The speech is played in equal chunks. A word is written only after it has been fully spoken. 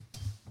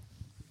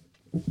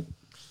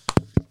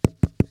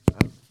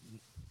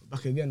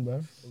Back again,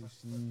 bruv.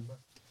 Obviously,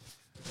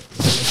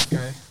 this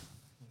guy.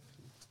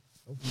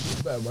 Hopefully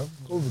it's better, bruv.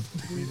 COVID.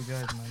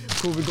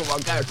 COVID got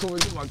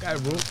my guy,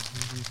 bro.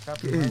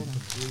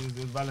 It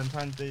was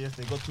Valentine's Day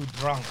yesterday. Got too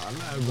drunk. I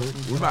know, bro.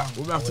 We might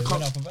have to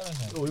come.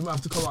 We might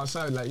have to come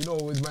outside, like, you know,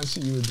 with Man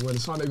City, when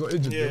Sunday got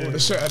injured, Yeah, all the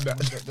shirt and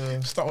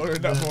that. Start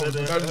wearing that for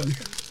Dundee.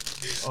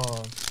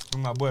 Oh,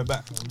 bring my boy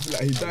back.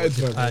 Like he died,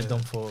 bro. I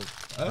done for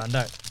Van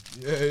Dijk.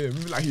 Yeah,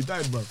 maybe like he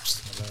died, bro.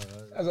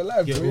 That's a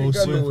life, bro. Get You all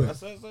can't know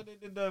swift. it. So they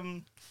did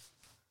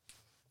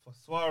for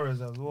Suarez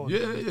as well.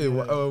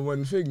 Yeah.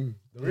 When thing,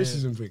 the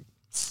racism thing.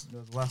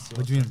 What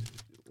do you mean?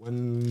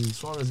 When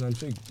Suarez and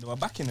thing. They were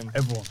backing him.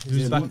 Everyone. Yeah,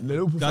 Who's back? the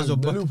Liverpool Guys fans, are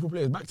the back. Liverpool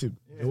players backed him.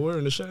 They were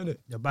wearing the shirt, innit?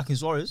 You're back in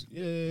Suarez?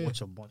 Yeah.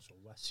 Watch a bunch of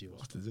wassios.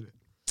 Bastards, innit?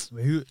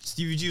 Wait, who?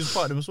 Stevie G was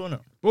part of them as well, no?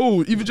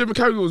 Oh, even Jimmy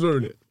Carragher was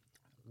wearing it.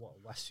 What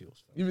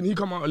wassios? Even he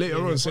come out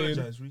later on saying,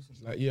 recently.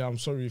 like, yeah, I'm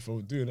sorry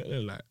for doing it.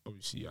 And like,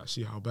 obviously, I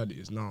see how bad it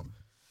is now.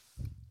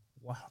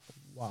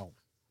 Wow.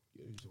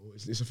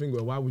 It's a thing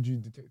where why would you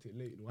detect it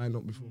late? Why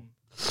not before?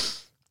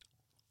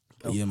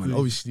 Yeah, man.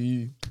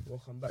 Obviously,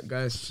 welcome back,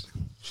 guys.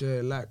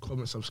 Share, like,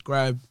 comment,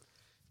 subscribe,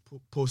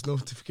 post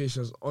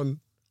notifications on.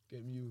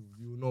 Get me,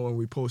 you know when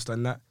we post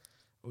and that.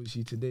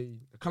 Obviously, today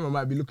the camera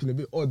might be looking a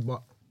bit odd,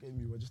 but get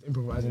me, we're just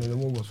improvising in the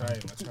moment.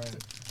 Trying.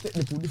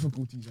 Technical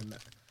difficulties and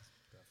that.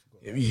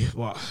 Get me,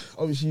 but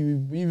obviously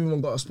we even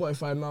got a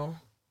Spotify now.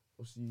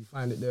 Obviously, you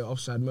find it there,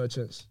 Offside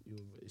Merchants.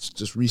 It's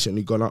just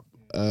recently gone up,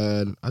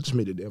 and I just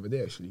made it the other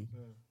day actually.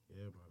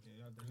 Yeah, bro.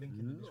 Yeah, the link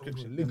in the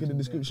description. Link in the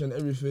description,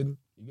 everything.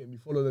 You get me,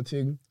 follow the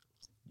thing.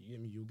 You get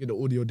me, you'll get the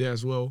audio there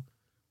as well.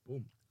 Boom.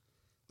 What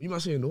you man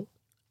saying though?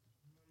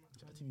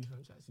 Chat TV,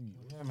 fam. Chat TV.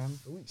 Yeah, man.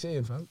 The week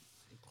saying, fam.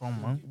 Come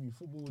on, man. Get me,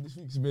 football this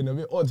week's been a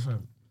bit odd,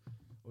 fam.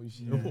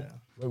 Obviously,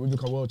 we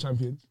become world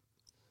champions.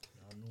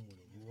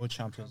 World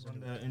champions. On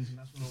the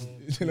international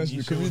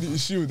International community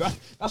shield.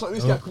 That's what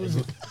this guy calls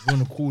it. You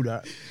want to call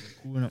that?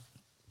 Cool, innit?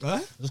 Huh?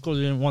 Just because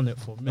they didn't want it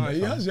for a minute.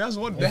 Nah, he has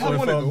one. They have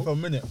won it though. For a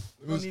minute.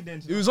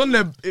 It was on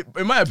their,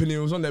 in my opinion,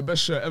 it was on their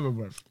best shirt ever,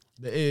 bruv.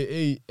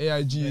 The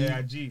AIG.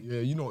 Yeah,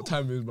 you know what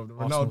time it is, bruv. The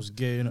Arsenal's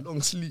gay, innit?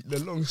 the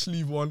long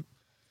sleeve one.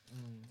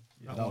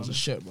 Yeah, that was a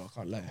shirt, bro. I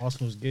can't lie.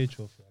 Arsenal's gay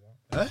trophy.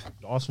 Huh?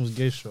 The Arsenal's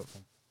gay shirt,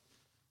 fam.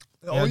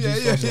 Oh yeah.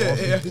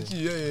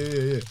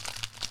 AIG.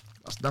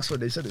 That's what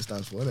they said it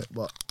stands for, innit?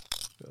 But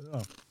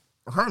Yeah.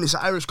 apparently it's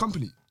an Irish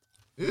company.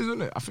 It is,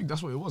 isn't it? I think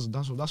that's what it was.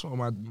 That's what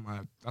my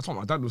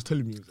dad was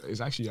telling me.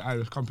 It's actually an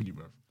Irish company,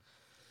 bro.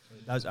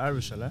 That's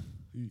Irish, right?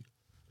 Who?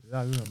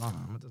 Yeah, yeah. Nah,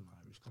 man, that's not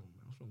Irish. Come on,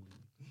 man. What's wrong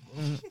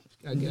with you?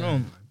 Yeah, No.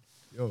 man.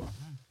 Yo,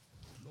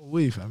 no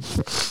way, fam.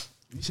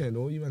 You saying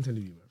no? You man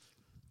telling me, man.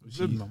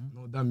 Good, man.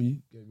 No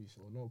dummy. Get me,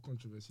 so no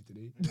controversy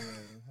today.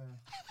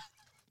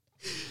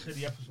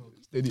 Steady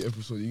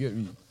episode. You get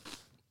me.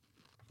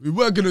 We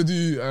were gonna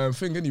do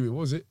thing anyway.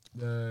 What was it?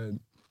 The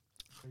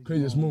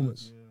craziest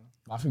moments.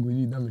 I think we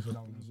need dummy for that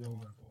one as well,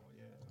 man.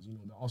 Because you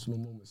know the Arsenal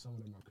moments, some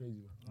of them are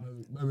crazy,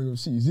 man. Birmingham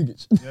City,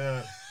 Zigic.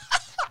 Yeah.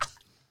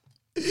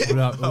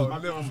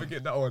 I'll never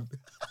forget that one.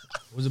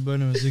 Was it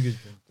Burnham and Ziggage?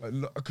 Like,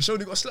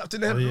 Kashodi got slapped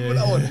in the head. Oh, yeah, Remember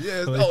that yeah. one?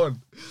 Yeah, it's that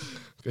one.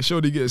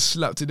 Kashodi gets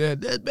slapped in the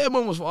head. There's bare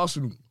moments for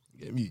Arsenal.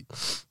 Get me.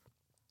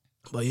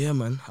 But yeah,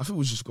 man, I think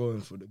we're just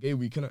going for the game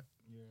week, innit?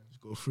 Yeah.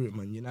 Just go through it,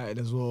 man. United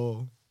as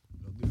well.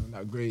 Not doing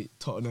that great.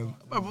 Tottenham.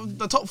 Bro,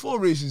 the top 4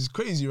 race is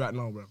crazy right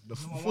now, bro. The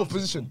fourth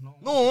position.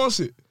 No one wants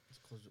it.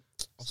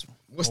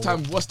 West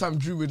Ham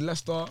drew with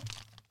Leicester.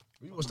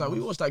 We watched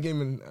that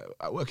game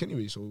at work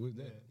anyway, so we're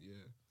there.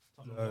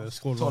 Yeah.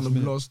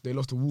 Tottenham lost. They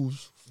lost to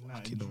Wolves.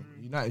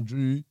 United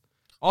drew.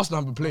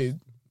 Arsenal haven't played.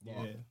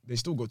 But they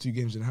still got 2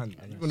 games in hand.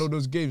 Even though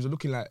those games are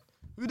looking like,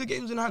 who are the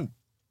games in hand?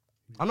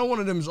 I know one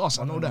of them is us.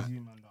 I know that.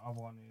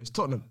 It's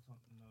Tottenham.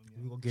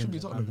 Should be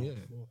Tottenham, yeah.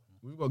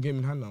 We've got a game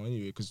in hand now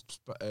anyway, because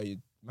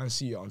Man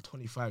City are on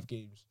 25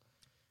 games.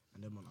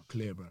 And them are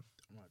clear, bro.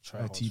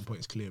 13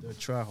 points clear, bro. They're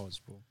tryhards,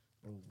 bro.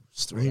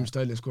 Raheem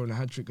Sterling scoring a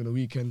hat-trick on the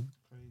weekend.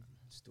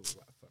 Still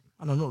right, fam.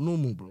 I don't know, not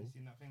normal, bro. You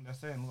seen that thing they're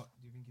saying? What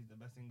do you think he's the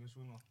best English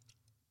winger?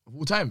 Of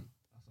all time.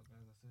 That's what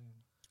guys are saying.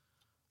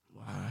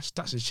 Wow,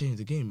 stats has changed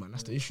the game, man.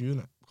 That's the issue,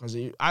 innit? Because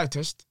eye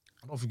test,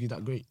 I don't think he's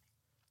that great.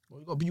 But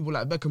you got people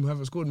like Beckham who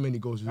haven't scored many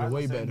goals who are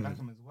way better than him.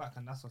 Beckham is whack,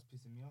 and that's what's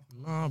pissing me off.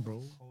 Nah,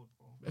 bro. Cold,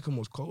 bro. Beckham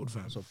was cold,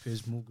 fam. That's what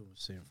Piers Morgan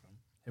was saying, fam.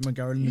 Him and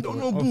Gary You don't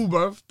know Boo,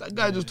 bruv. That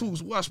guy just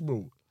talks wash, bro.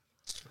 You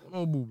don't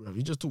know Boo, bruv.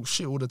 He just talks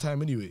shit all the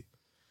time anyway.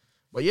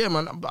 But yeah,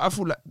 man, I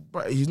feel like,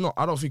 bro, he's not.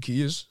 I don't think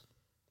he is.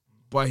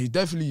 But he's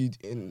definitely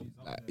in.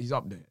 He's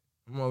up there.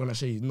 I'm not gonna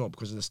say he's not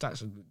because of the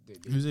stats.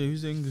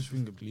 Who's the English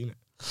winger, please? Innit?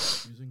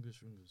 Who's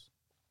English wingers?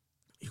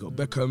 You got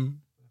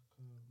Beckham.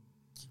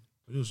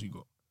 What else you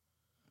got?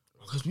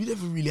 Because we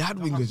never really had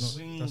wingers.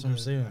 That's what I'm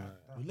saying.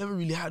 We never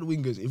really had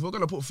wingers. If we're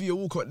gonna put Theo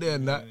Walcott there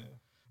and that,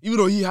 even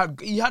though he had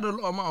a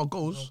lot amount of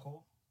goals.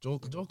 Joe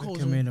Cole's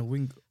Beckham ain't a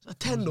winger. It's a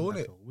 10 though, isn't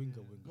Like it? a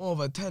winger. More of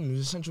a 10. He's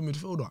a central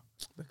midfielder.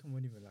 Beckham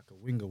wasn't even like a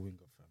winger, fam.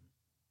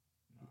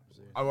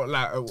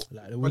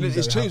 the when wings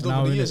it's that we changed have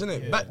over now, the years, innit?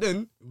 isn't it? Yeah. Back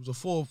then, it was a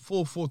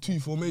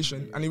 4-4-2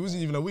 formation, and he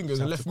wasn't even a winger. It was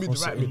a Just left have to mid,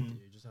 cross right it mid. in.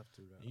 You just have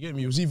to. Right. You get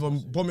me? It was either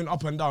bombing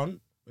up and down,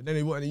 but then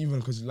they weren't even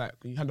because like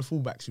you had the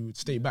fullbacks who would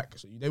stay back,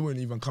 so they weren't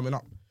even coming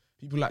up.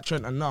 People like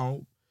Trent and now,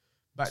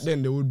 back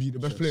then they would be the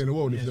best player in the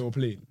world if they were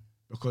playing,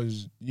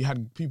 because you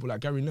had people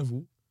like Gary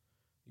Neville,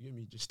 you get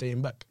me, just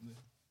staying back.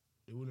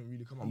 They wouldn't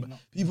really come up. But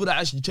people that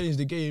actually changed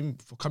the game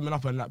for coming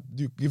up and like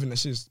giving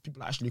assists, people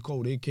that actually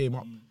cold, they came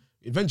up.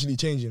 Eventually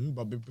changing,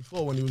 but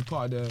before when he was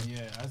part of the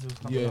as it was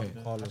coming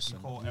up, Carlos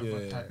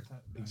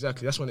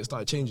exactly, that's when it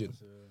started changing.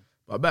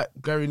 But back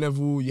Gary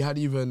Neville, you had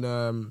even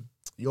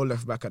your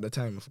left back at the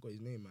time, I forgot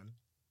his name,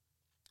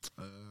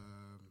 man.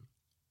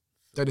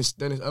 Dennis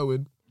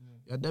Irwin.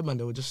 Yeah, them man,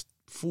 they were just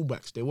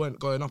fullbacks. They weren't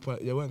going up.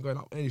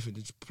 Anything.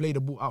 They just play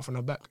the ball out from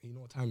the back. You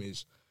know what time it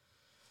is?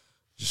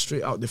 Just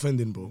straight out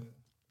defending, bro.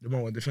 The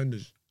man were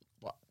defenders.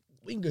 But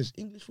wingers,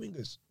 English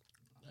wingers.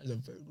 That is a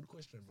very good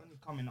question, bro.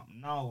 It's coming up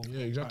now.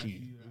 Yeah,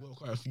 exactly. We've got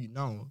quite a few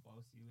now. But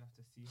obviously, we have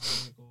to see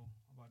how they go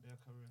about their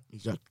career.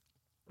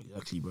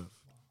 Exactly, bro.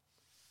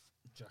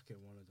 Jack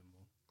ain't one of them,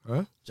 bro.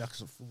 Huh?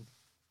 Jack's a fraud.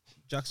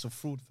 Jack's a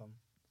fraud, fam.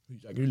 Who's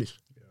Jack Grealish?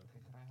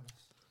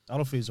 I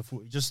don't think he's a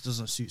fraud. He just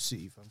doesn't suit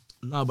City, fam.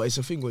 Nah, but it's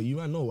a thing where you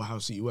might know how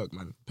City work,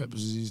 man. Pep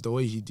is the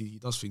way he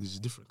does things is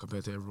different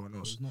compared to everyone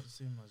else. He's not the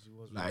same as he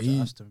was Like with he,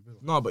 Aston Villa.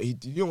 no, but you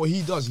know what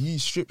he does? He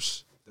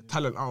strips the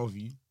talent out of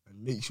you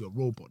and makes you a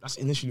robot. That's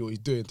initially what he's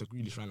doing to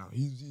Grealish right now.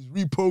 He's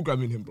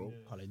reprogramming him, bro.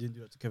 Oh, they didn't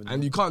do that to Kevin.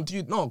 And you can't do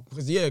it, no,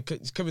 because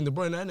it's Kevin De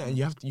Bruyne, innit? And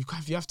you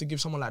have to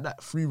give someone like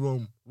that free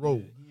roam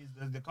role.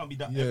 There can't be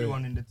that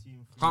everyone in the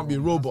team. Can't be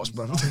robots,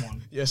 bro.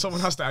 Someone. Yeah,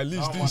 someone has to at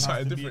least do something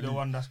has to different. be the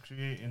one that's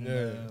creating.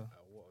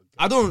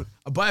 I don't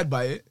abide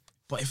by it,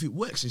 but if it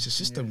works, it's a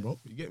system, bro.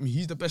 You get me?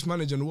 He's the best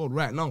manager in the world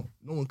right now.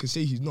 No one can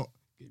say he's not.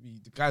 Get me?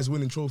 The guy's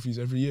winning trophies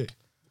every year.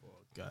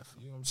 You know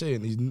what I'm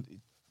saying?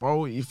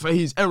 Bro, for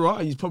his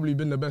era, he's probably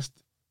been the best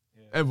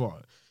ever.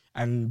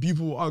 And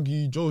people will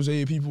argue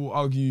Jose, people will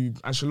argue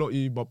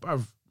Ancelotti, but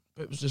bruv,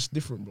 Pep's just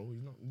different, bro.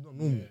 He's not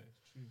normal.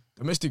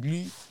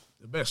 Domestically,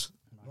 the best.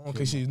 No one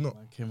can say he's not.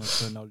 Man came and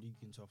turned our league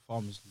into a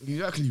farmers league.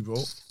 Exactly, bro.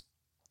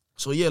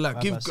 So yeah,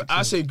 like give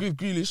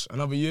Grealish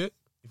another year.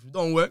 If it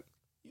don't work,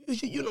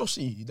 you know,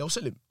 see, they'll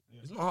sell him.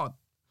 It's not hard.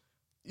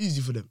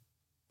 Easy for them.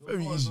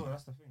 Very easy.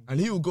 That's the thing. And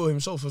he will go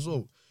himself as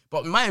well.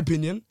 But in my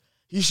opinion,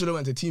 he should have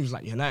went to teams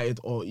like United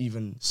or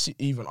even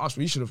us.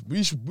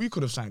 We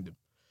could have signed him.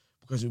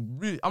 Because it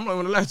really, I'm not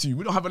going to lie to you,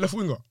 we don't have a left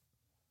winger.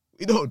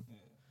 We don't.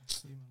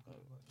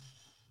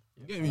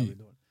 You get me?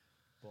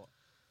 But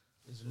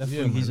he's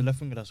a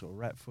left winger that's got a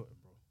right foot,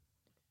 bro.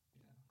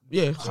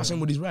 Yeah, crossing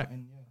with his right.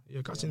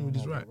 Yeah, crossing with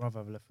his right. I'd rather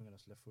have a left winger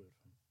that's left footed.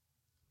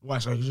 Why?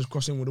 So he just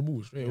crossing with the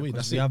ball straight away.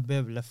 That's we it. have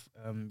bare left.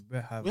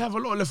 We have a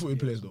lot of left-footed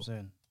players though.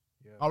 Yeah.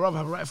 I'd rather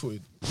have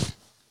right-footed.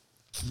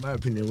 In my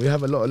opinion, we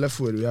have a lot of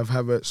left-footed. We have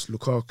Havertz,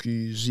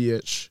 Lukaku,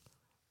 Ziyech,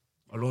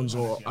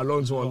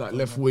 Alonso on that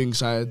left wing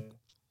side.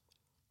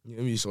 You know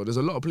what I mean? So there's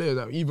a lot of players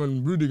that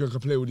even Rudiger can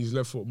play with his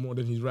left foot more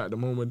than his right at the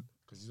moment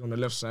because he's on the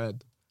left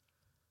side.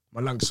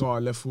 Malang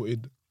Sarr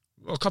left-footed.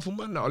 Got a couple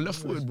men that are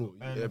left-footed, bro.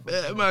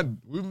 Yeah, man.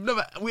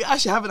 We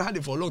actually haven't had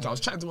it for a long time. I was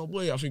chatting to my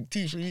boy, I think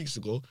 2-3 weeks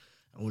ago,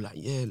 and we're like,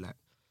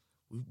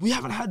 we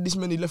haven't had this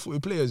many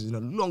left-footed players in a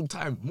long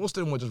time. Most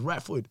of them were just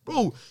right-footed.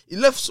 Bro,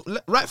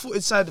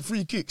 right-footed side the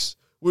free kicks.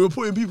 We were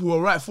putting people who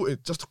were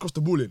right-footed just to cross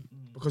the ball in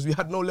because we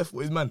had no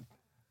left-footed man.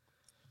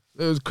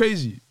 It was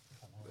crazy.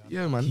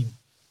 Yeah, man.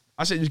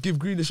 I said just give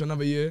Grealish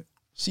another year,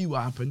 see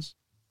what happens.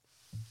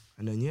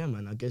 And then, yeah,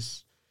 man, I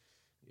guess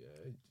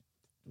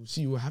we'll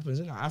see what happens.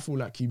 Innit? I feel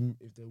like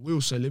if they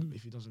will sell him,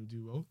 if he doesn't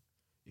do well.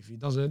 If he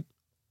does, then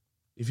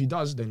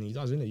he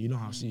does, innit? You know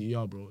how City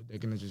are, bro. They're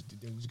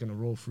just gonna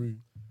roll through.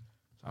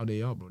 That's how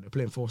they are, bro. They're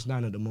playing false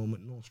nine at the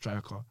moment, no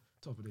striker,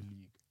 top of the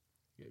league.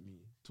 Get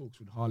me? Talks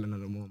with Haaland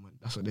at the moment.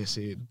 That's what they're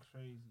saying.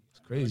 It's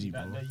crazy,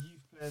 bro. The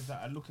youth players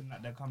that are looking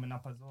like they're coming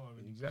up as well.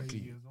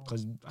 Exactly.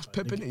 Because that's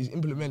Pep, innit? He's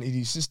implemented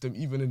his system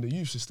even in the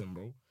youth system,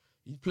 bro.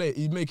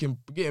 He's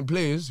getting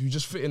players who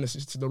just fit in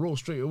the role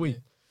straight away.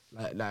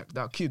 Like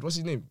that kid, what's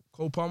his name?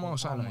 Cole Palmer or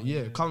something like that.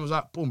 Yeah, comes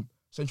out, boom,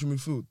 central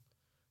midfield.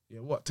 Yeah,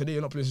 what? Today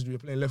you're not playing central, you're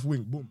playing left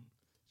wing, boom.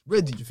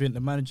 Ready. Do you think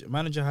the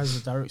manager has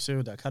a direct say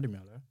with the academy,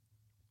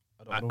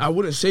 right? I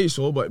wouldn't say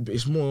so, but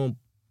it's more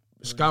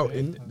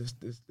scouting.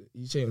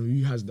 He's saying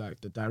who has the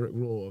direct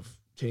role of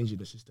changing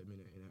the system in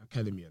the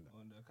academy and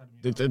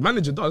that. The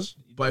manager does,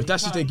 but if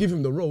that's if they give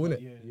him the role,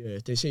 innit? Yeah,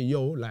 if they say,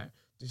 yo, like,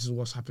 this is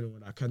what's happening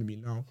with the academy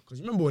now. Because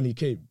remember when he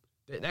came,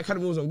 the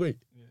academy wasn't great.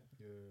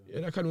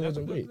 Yeah, the academy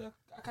wasn't great. The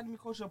academy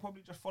coach are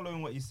probably just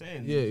following what he's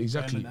saying. Yeah,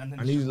 exactly.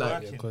 And he's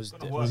like, because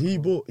he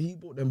bought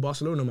them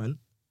Barcelona man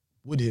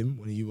with him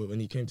when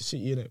he came to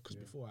City, innit? Because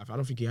before, I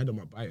don't think he had them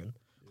at Bayern.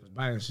 Because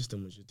Bayern's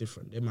system was just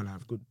different. They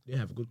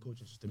have a good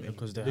coaching system.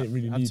 Because they didn't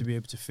really have need to be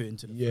able to fit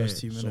into the first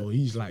team. So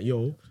he's like,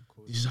 yo,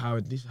 this is how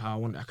I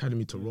want the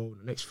academy to roll.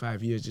 The next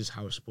 5 years, this is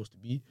how it's supposed to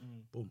be.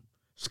 Boom.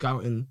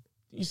 Scouting.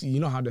 You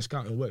know how the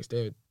scouting works.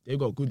 They've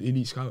got good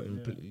elite scouting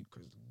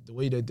because the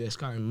way that they're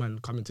scouting man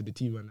coming to the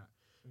team and that.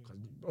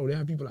 Bro, they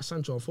had people like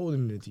Sancho and Foden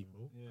in the team,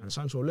 bro. Yeah. And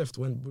Sancho left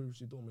when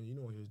Borussia Dortmund, you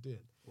know what he was doing.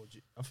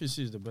 I think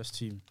City is the best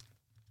team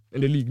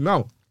In the league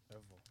now.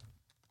 ever.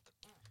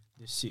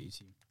 This City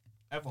team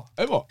Ever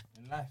Ever?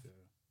 in life.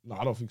 No,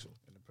 I don't think so.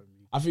 in the Premier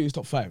League. I think it's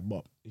top 5,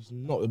 but it's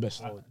not the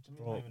best.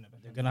 Bro,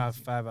 they're gonna have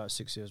 5 out of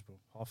 6 years, bro.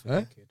 Half a Eh?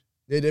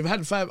 decade. They've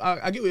had 5.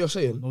 I get what you're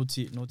saying. No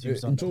team's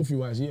done that.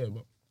 Trophy-wise, yeah,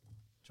 but...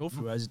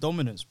 Trophy-wise,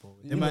 dominance, bro.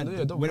 Yeah, They yeah,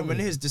 when dominance.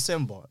 it hits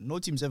December, no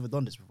team's ever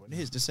done this before. When it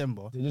hits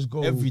December, They just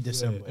go... every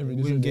December, every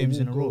win December, games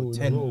they in a row, go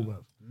 10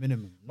 bro.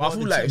 minimum. But I No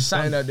feel other like team's it's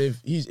something done that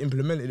he's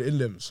implemented in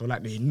them, so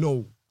like they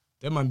know.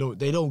 Them man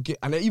they don't get...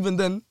 And even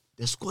then,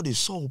 their squad is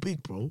so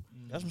big, bro.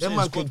 That's what I'm Them saying,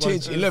 man can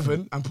squad-wise, change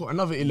 11 and put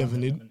another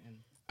 11 in,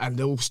 and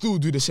they'll still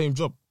do the same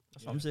job.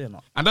 That's what I'm saying.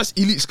 Like. And that's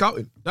elite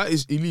scouting. That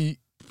is elite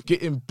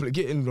getting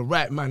the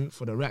right man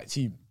for the right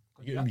team.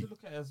 You have to look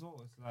at it as well.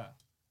 It's like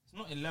it's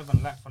not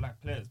 11 like for like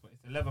players, but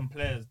it's 11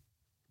 players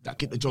That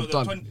get the job the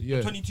done.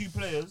 The 22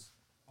 players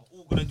are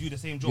all gonna do the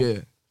same job. Yeah,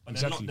 but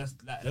exactly. they're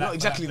They're not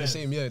exactly the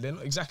same. Yeah, they're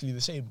not exactly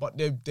the same, but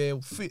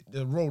they'll fit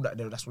the role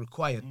that's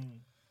required.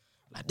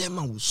 Like them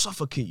man will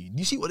suffocate you.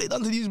 You see what they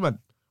done to these man?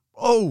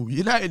 Oh,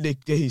 United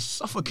they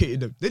suffocated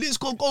them. They didn't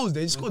score goals.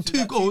 They scored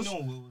 2 goals,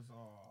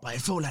 but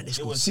it felt like they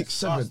scored 6,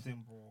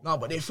 7. No,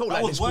 but they felt that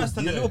like was they worse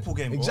scored, than the Liverpool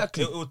game, bro.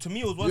 Exactly. To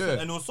me, it was worse,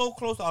 and it was so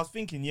close that I was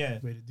thinking,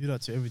 Wait, they do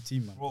that to every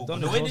team, man. bro. They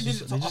The don't way do they it did to it us,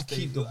 to they us, just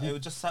keep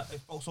the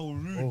it felt so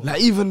rude.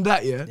 Like even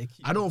that, yeah. They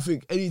keep I don't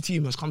think any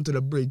team has come to the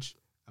bridge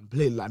and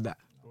played like that.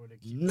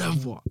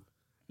 Never.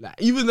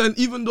 Like even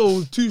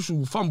though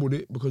Tuchel fumbled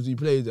it because he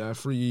played a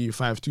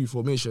 3-5-2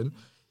 formation,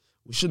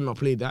 we shouldn't have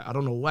played that. I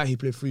don't know why he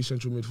played 3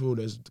 central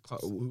midfielders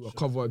who are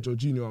covered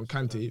Jorginho and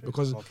Kante,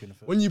 because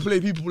when you play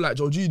people like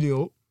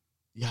Jorginho,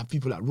 you have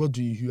people like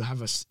Rodri who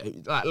have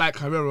like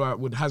Herrera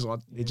with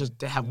Hazard.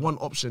 They have one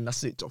option.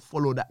 That's it, to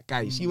follow that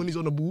guy. You see when he's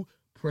on the ball,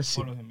 press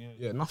him. Follow him,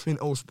 Yeah, nothing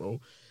else, bro.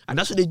 And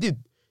that's what they did.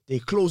 They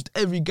closed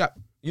every gap.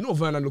 You know,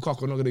 Werner and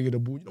Lukaku are not gonna get the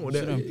ball. You know what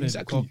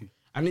exactly.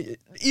 And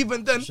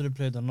even then, should have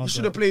played another. he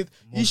should have played.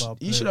 He mobile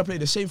should have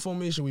played the same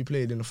formation we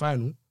played in the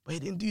final, but he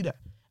didn't do that.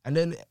 And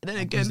then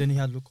again, Because then he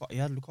had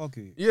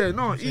Lukaku. yeah,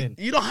 no,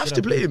 you don't have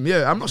to play him.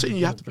 Yeah, I'm not saying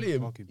you have to play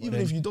him, Lukaku, but even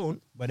then- if you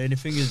don't. But then the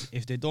thing is,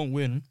 if they don't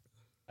win,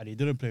 and he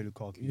didn't play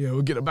Lukaku, Yeah,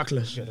 we'll get a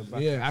backlash. Get the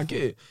backlash. Yeah, I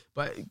get it.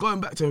 But going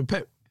back to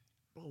Pep,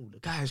 bro, the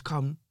guy has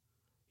come,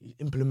 he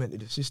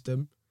implemented the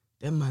system.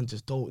 Them man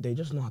they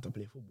just know how to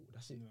play football.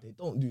 That's it. They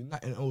don't do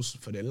nothing else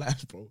for their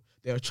lives, bro.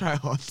 They're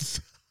tryhards.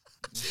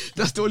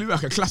 That's the only way I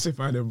can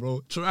classify them,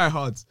 bro.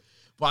 Tryhards.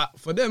 But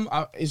for them,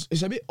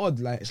 it's a bit odd.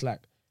 Like, it's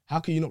like, how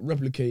can you not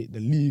replicate the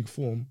league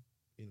form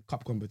in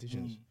cup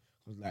competitions?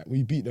 Because like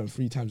we beat them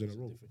 3 times in a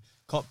row.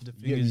 Cup. The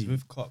thing Yeah, is you-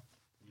 with Cup,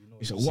 you know,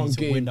 It's a you one need to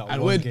game, win that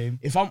and one game.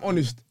 if I'm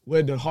honest,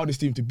 we're the hardest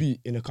team to beat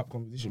in a cup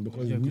competition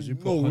because Yeah, we 'cause you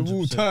put know we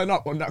will 100%. turn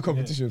up on that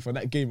competition for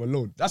that game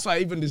alone. That's why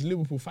even this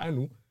Liverpool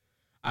final,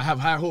 I have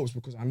high hopes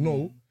because I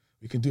know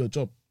we can do a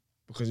job.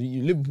 Because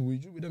Liverpool, we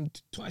drew with them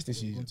twice this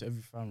season. Gone to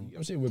every final. You know what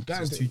I'm saying? We're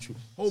going Since to, Tuchel.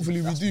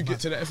 hopefully we do get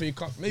to the FA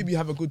Cup. Maybe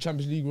have a good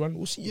Champions League run.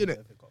 We'll see in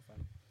it.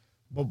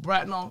 But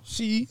right now,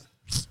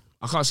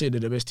 I can't say they're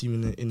the best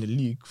team in the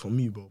league for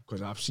me, bro.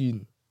 Because I've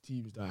seen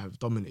teams that have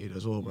dominated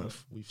as well, bro.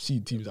 We've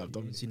seen teams that have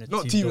dominated.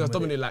 Not teams that have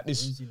dominated like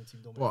this. Seen a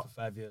team dominate What? for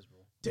 5 years,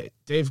 bro.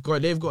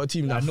 They've got a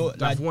team that no,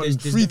 have won there's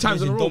 3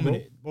 times in a row, bro.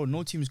 dominate. Bro,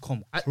 no team's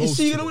come Is close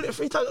he to gonna them. win it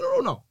 3 times in a row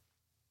now?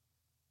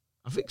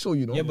 I think so,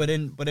 you know. Yeah, but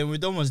then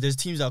with them ones, there's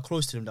teams that are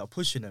close to them that are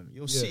pushing them.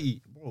 Yo, Yeah.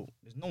 City, bro,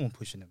 there's no one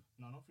pushing them.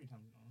 No, not 3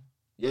 times. No.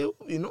 Yeah,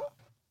 you know.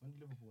 When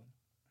did Liverpool win?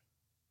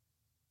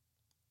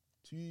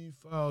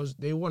 2000,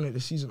 they won it the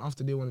season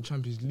after they won the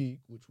Champions League,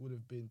 which would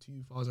have been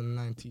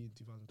 2019,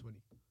 2020,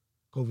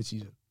 COVID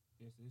season.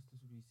 Yeah, so this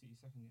would be City's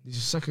second year. This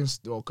is second,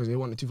 because they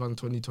won it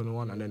 2020,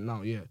 21, and then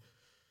now, yeah.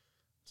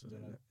 So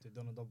They've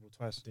done a double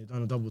twice. they've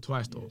done a double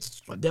twice though.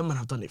 But them man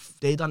have done it.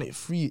 They done it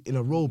 3 in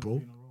a row, bro.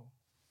 3 in a row.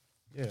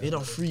 Yeah. They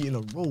done 3 in a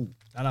row.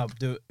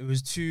 It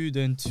was 2,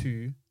 then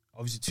 2.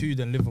 Obviously 2,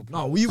 then Liverpool.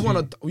 No, we 2.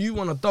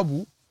 won a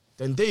double.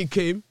 Then they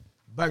came,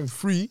 banged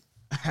 3,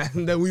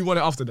 and then we won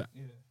it after that.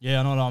 Yeah,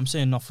 I know. I'm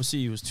saying not for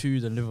City. It was 2,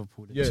 then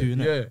Liverpool. Then Yeah, 2,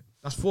 innit? yeah.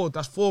 That's 4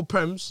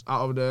 prems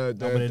out of the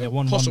No, but they won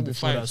one possible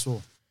before that 5. as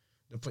well.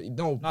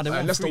 No, No, they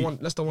won Leicester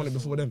 3. won it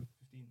before them.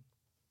 15.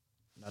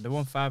 No, they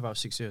won 5 out of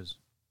 6 years.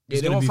 Yeah,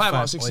 It's they gonna won be 5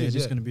 out of 6 Oh, yeah, years.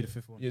 this is Yeah, gonna be the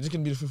 5th one. yeah, this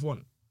can be the 5th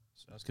one.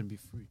 So that's gonna be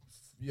 3.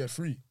 Yeah,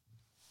 3.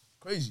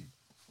 Crazy.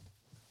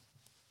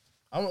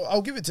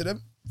 I'll give it to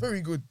them.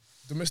 Very good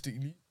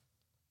domestically.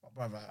 But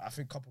brother, I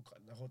think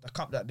the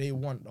cup that they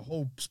won, the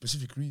whole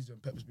specific reason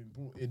Pep's been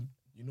brought in,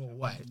 you know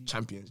why?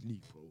 Champions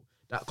League, bro.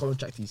 That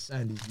contract he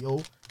signed is,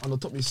 on the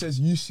top it says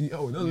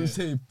UCL. It doesn't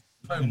say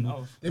Prem.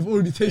 No. They've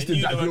already tasted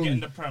knew that they were glory. getting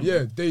the Prem.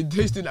 Yeah, they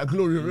tasted that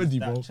glory already,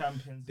 That bro.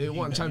 Champions They League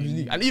won that Champions they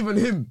League. need. And even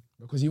him,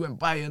 because he went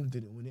Bayern,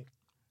 didn't win it.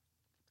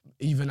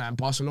 Even at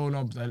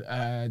Barcelona,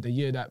 the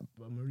year that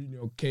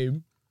Mourinho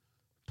came,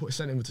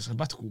 sent him to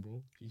sabbatical,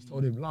 bro. He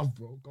told him, love,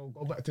 bro.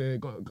 Go back to,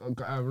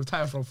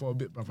 retire from for a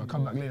bit, brother.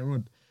 Come back later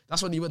on.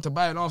 That's when he went to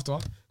Bayern after,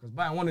 because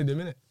Bayern wanted him,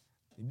 innit?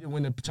 He didn't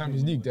win the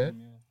Champions League there.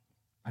 Yeah.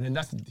 And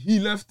then he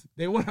left.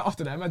 They won it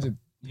after that, imagine.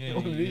 Yeah,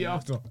 Only the year yeah.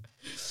 after.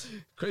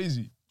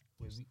 Crazy.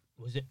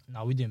 Was it?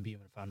 No, we didn't beat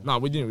him in the final. Nah,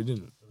 we didn't. It was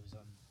the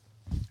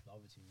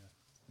other team. Yeah.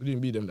 We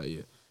didn't beat them that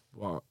year.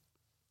 But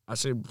I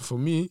say for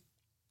me,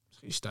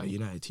 it's that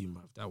United team,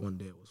 bruv. That one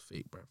there was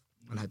fake, bruv.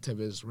 And had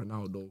Tevez,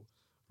 Ronaldo,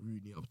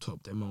 Rooney up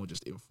top. Them man were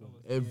just informed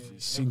every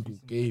single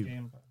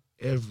game.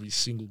 Every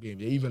single game.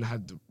 They even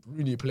had the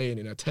Rooney playing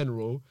in a 10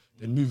 role,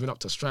 then moving up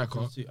to striker.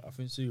 I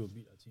think City will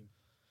beat that team.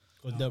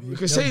 You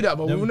can say that,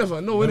 but we'll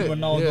never know, innit?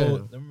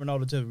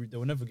 Ronaldo, they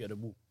will never get the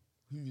ball.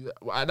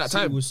 At that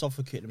City time, will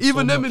suffocate them.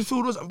 even so their much.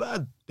 midfield wasn't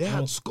bad. They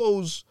had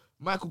Scholes,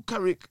 Michael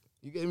Carrick.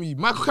 You get me?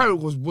 Michael Carrick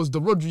was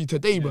the Rodri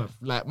today, bruv.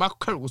 Like Michael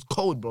Carrick was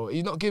cold, bro.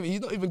 He's not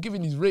even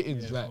giving these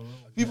ratings.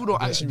 People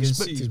don't actually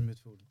respect him.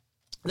 Midfield.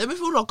 Their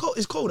midfield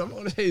is cold. I'm not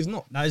gonna say it's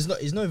not. Nah, it's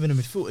not even a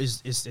midfield.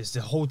 It's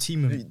the whole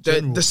team in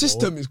general. The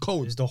system is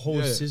cold. It's the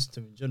whole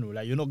system in general.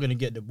 Like you're not gonna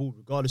get the ball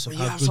regardless of You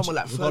how have good. someone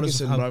like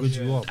Ferguson, how bruv, good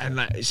you are. and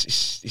like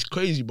it's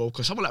crazy, bro.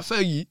 Because someone like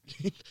Fergie,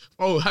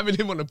 having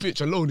him on the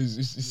pitch alone is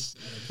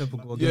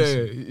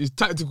it's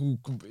tactical.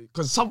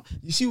 Because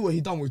you see what he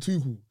done with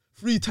Tuchel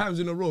 3 times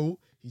in a row.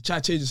 He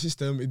tried to change the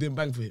system. It didn't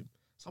bang for him.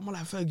 Someone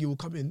like Fergie will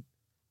come in,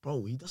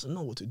 bro. He doesn't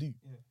know what to do.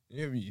 You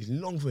know what I mean? It's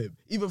long for him.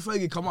 Even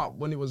Fergie come out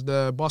when it was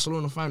the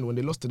Barcelona final when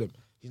they lost to them.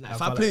 He's like, if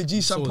I played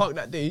G-Sam Park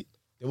that day,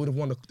 they would have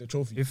won the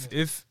trophy.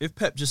 If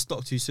Pep just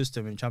stuck to his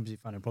system in Champions League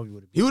final, probably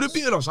would have. He would have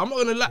beaten us. I'm not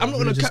gonna lie. I'm not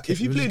gonna cap. If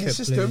he played his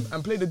system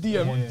and played the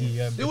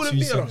DM, they would have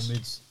beaten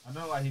us. I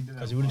don't know why he did that.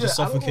 Because he would have just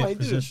suffocated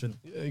possession.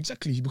 Yeah,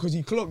 exactly. Because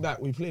he clocked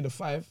that we played the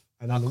 5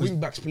 and then the wing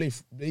backs play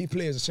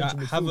as a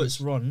central midfielder.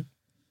 Havertz run,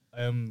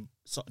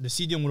 so the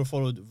CDM would have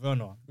followed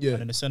Werner, and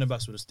then the centre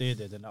backs would have stayed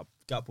there. Then that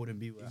gap wouldn't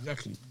be where.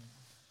 Exactly.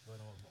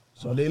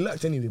 So they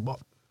lacked anyway, but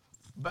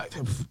back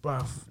then,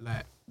 bruv,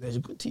 like there's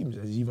good teams.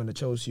 There's even the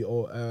Chelsea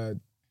or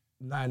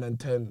 9 and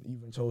 10,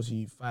 even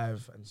Chelsea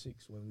 5 and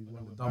 6 when we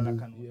won the double.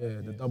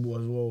 The double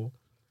as well.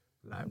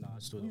 Like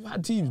we've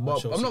had teams,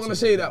 but I'm not gonna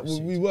say that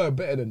we were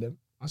better than them.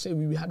 I say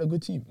we had a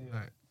good team.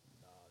 Like,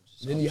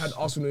 then you had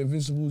Arsenal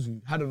Invincibles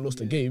who hadn't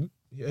lost a game.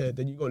 Yeah,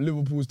 then you got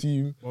Liverpool's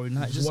team. Bro, won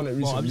it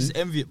recently. I'm just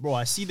envious, bro.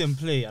 I see them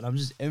play and I'm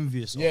just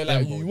envious. Yeah,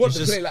 like you want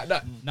to play like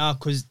that. Nah,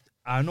 because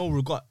I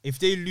know if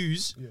they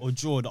lose or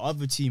draw, the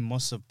other team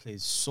must have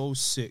played so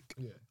sick,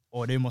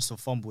 or they must have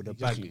fumbled the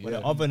bag. But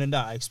other than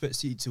that, I expect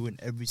City to win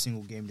every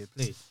single game they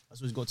play.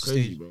 That's what's got to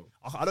Crazy, stage, bro.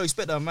 I don't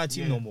expect that on my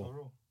team no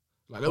more.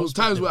 Like there was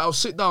times where I'll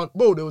sit down,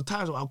 bro. There was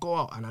times where I'll go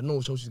out and I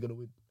know Chelsea's gonna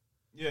win.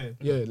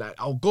 Yeah, like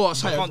I'll go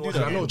outside and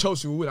I know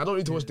Chelsea will win. I don't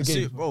need to watch the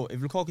game, bro. If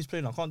Lukaku's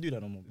playing, I can't do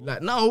that no more. Bro.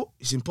 Like now,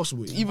 it's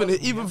impossible.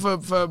 Even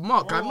for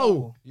Mark, Bro, I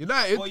know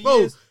United, for bro.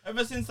 years,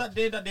 ever since that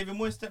day that David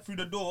Moyes stepped through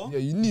the door, Yeah,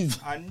 you knew.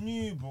 I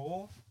knew,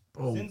 bro.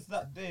 Since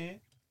that day,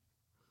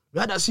 We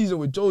had that season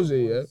with Jose.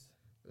 Yeah,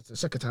 it's the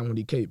second time when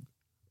he came.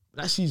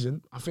 That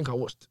season, I think I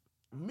watched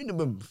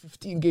minimum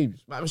 15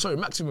 games. I'm sorry,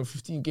 maximum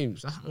 15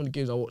 games. That's how many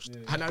games I watched,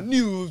 and I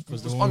knew it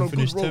was on a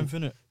good roll.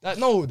 10th, innit?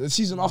 No, the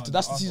season after.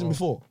 That's the season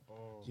before.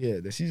 Yeah,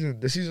 the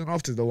season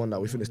after the one that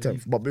we finished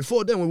 10th. But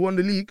before then, we won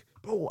the league.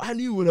 Bro, I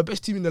knew we were the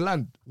best team in the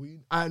land.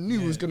 I knew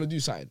he was going to do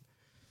something.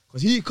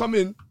 Because he come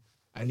in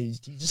and he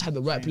just had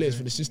the right players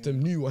for the system,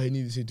 knew what he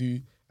needed to do,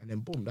 and then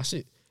boom, that's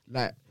it.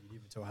 Like,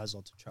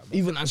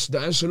 even as the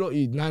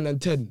Ancelotti 9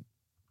 and 10,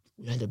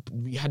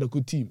 we had a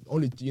good team.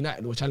 Only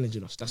United were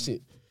challenging us, that's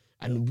it.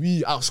 And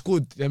we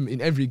outscored them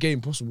in every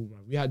game possible, man.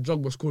 We had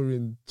Drogba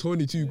scoring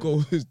 22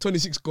 goals,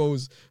 26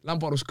 goals.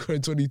 Lampard was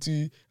scoring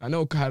 22.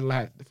 Anelka had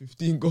like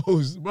 15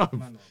 goals, bro.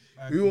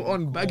 We were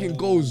on bagging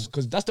goals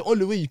because that's the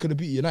only way you could have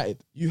beat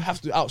United. You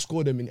have to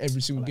outscore them in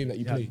every single game that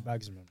you play.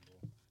 Bagsman,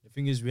 bro. The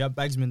thing is, we had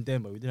Bagsman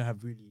then, but we didn't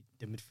have really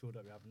the midfield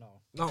that we have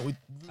now. No,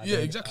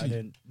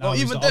 exactly. Now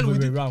even then we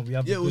did. We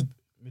have a good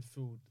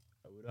midfield.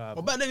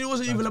 But back then it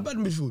wasn't even a bad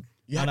midfield.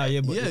 You had you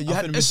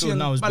had midfield Essien,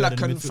 now is Ballack better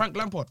than and Frank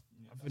Lampard.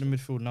 I think the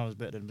midfield now is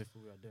better than the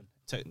midfield we had then.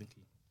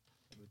 Technically,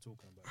 we're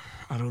talking about.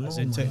 I don't know. As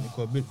in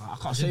technical ability. I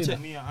can't say that.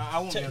 I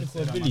won't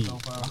Technical be able to ability. say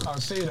that myself, I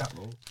can't say that,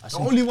 bro. The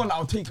only one that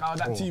I'll take out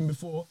of that team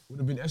before would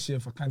have been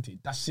Essien for Kante.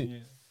 That's it.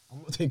 I'm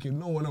not taking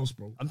no one else,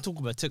 bro. I'm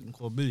talking about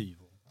technical ability,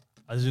 bro.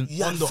 As in,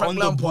 Yeah, Frank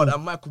Lampard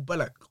and Michael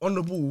Ballack on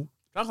the ball.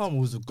 Frank Lampard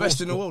was the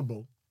Best in the world,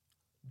 bro.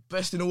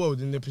 Best in the world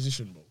in their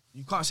position, bro.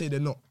 You can't say they're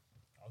not.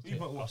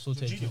 I'll still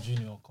take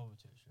Jorginho or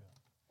Kovacic.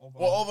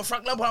 Over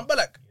Frank Lampard and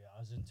Ballack.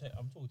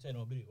 I'm talking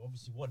technical ability.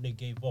 Obviously, what they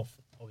gave off.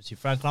 Obviously,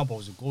 Frank Lampard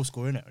was a goal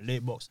scorer, innit?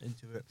 Late box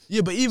into it.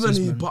 Yeah, but even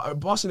his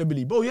passing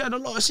ability, bro, he had a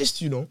lot of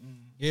assists, you know.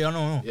 Yeah, I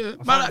know. Yeah,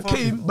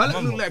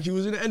 Ballack looked like he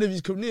was in the end of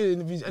his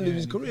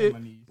career,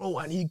 bro,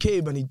 and he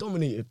came and he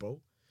dominated, bro.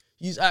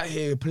 He's out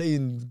here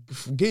playing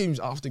games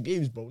after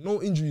games, bro.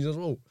 No injuries as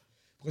well.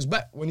 Because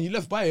back when he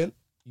left Bayern,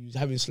 he was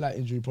having slight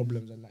injury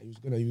problems and like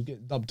he would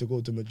get dubbed to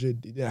go to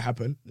Madrid. It didn't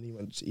happen.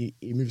 Then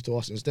he moved to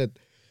us instead.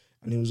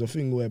 And it was a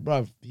thing where,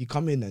 bruv, he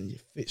come in and he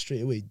fit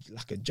straight away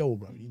like a Joe,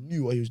 bruv. He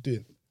knew what he was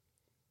doing.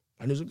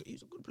 And he's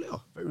a good player,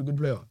 very good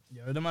player.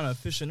 Yeah, the man are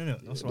efficient, innit?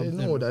 That's what they I'm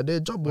know saying, that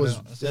their job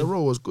was, their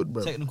role was good,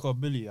 bruv. Technical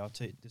ability, I'll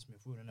take this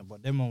midfield, innit?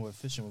 But them man were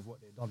efficient with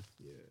what they done.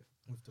 Yeah.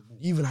 With the ball.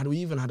 We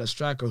even had a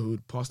striker who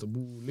would pass the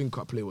ball, link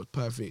up play was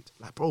perfect.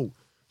 Like, bro,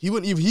 He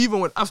even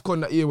went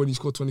AFCON that year when he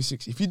scored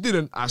 26. If he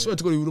didn't, I swear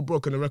to God, he would have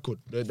broken the record,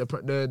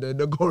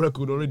 the goal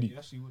record already. He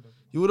actually would have.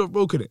 He would have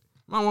broken it.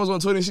 Man was on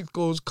 26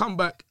 goals, come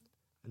back,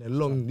 and then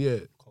long, yeah.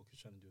 Cock is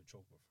trying to do a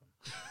job,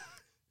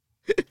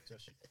 bro.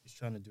 He's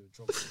trying to do a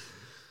job.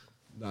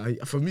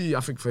 Nah, for me, I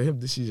think for him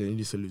this season, he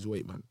needs to lose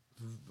weight, man.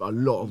 A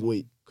lot of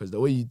weight. Because the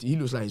way he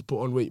looks like he's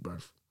put on weight,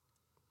 bruv.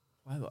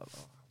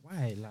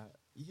 Why? Like,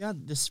 he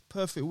had this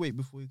perfect weight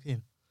before he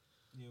came.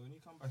 Yeah, when he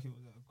come back, he was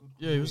at a good.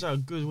 Yeah, he was at a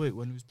good weight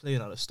when he was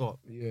playing at the start.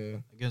 Yeah.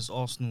 Against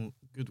Arsenal,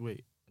 good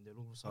weight. And then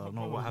all of a sudden, I don't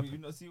know what happened. You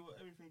know, see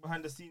everything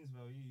behind the scenes,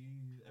 bro.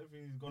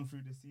 Everything he's gone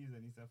through this season.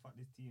 He said, "Fuck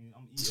this team,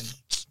 I'm eating."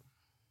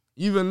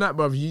 Even that,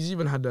 bruv. He's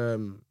even had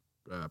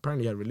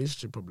apparently had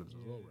relationship problems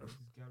as well,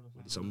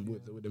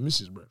 bruv. With the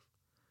missus, bruv.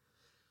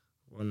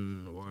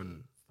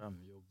 One. Fam,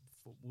 you're a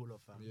footballer,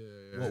 fam.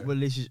 Yeah. What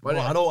relationship? But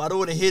bro, I don't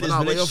want to hear this you're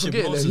relationship.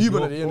 forgetting they're nonsense, human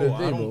bro. at the end of the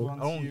day, bro. I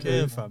don't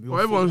care, fam. You're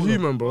a Everyone's footballer.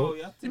 human, bro. Bro,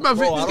 you have to- You man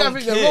think Bro, this I guy don't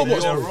thinks care. they're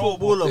robots, You're a bro.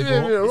 footballer, Yeah,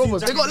 yeah, bro.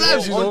 robots. They got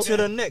lives, you know. On to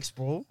the next,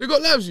 bro. They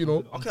got lives, you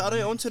know. Okay, I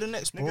don't on to the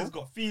next, bro. Niggas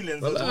got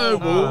feelings. Well, as well,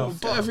 bro.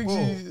 fuck, I think bro.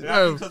 he's.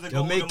 Yeah, because they got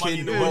all the money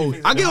in the You're world, making-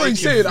 things I get what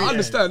he's saying. I Yeah.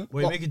 understand.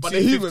 Well, you're making But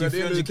they're human 250, at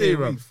the end of the 300k day, a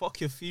bro. week.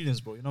 Fuck your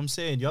feelings, bro. You know what I'm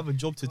saying? You have a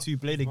job to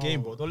play the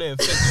game, bro. Don't let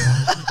it affect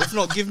you. If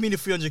not, give me the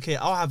 300k.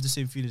 I'll have the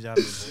same feelings you have,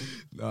 bro.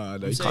 Nah,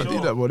 you saying, can't do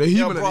no. that, bro. They're Yeah,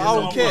 human bro, at the I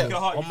end don't of the Work day. care.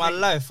 hard, On you my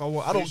think- life,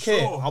 I don't you care.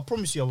 sure? I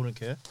promise you I wouldn't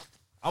care.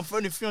 I'm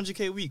earning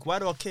 300k a week. Why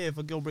do I care if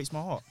a girl breaks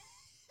my heart?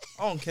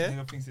 I don't care.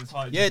 Nigga thinks it's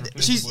hard. Yeah,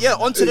 just she's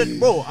replaceable. onto the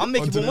bro. I'm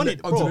making Onto more the money,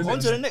 ne- bro. onto the Onto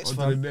next. the next,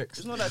 Onto fam. the next.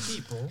 It's not that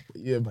deep, bro.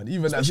 Yeah, man.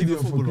 Even that Especially video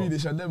for for football,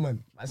 Grealish and them,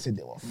 man. I said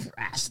they were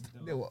fast.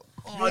 They were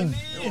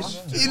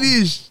Grealish.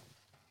 Finish.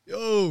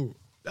 Yo,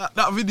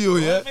 that video,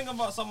 The yeah. thing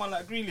about someone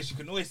like Grealish, you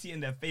can always see it in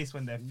their face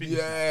when they're finished.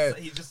 Yeah,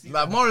 He just seems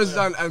like Morris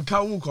and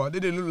Kyle Walker, they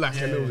didn't look like a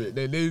Yeah. little bit.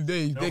 They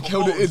were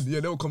held it composed. in. Yeah,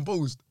 they were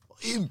composed.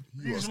 Him,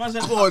 he was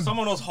Imagine gone.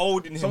 someone was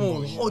holding him. Someone bro.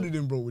 was holding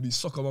him, bro, with his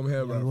soccer mum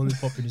hair, He had a bro.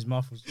 lollipop in his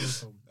mouth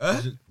as well.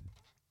 Huh?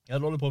 He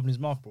had a lollipop in his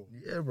mouth, bro.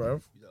 Yeah,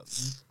 bro.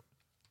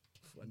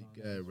 Funny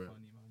guy, bro.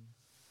 Funny, man.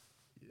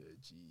 Yeah,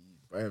 gee.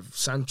 Bro,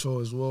 Sancho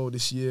as well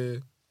this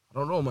year. I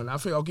don't know, man. I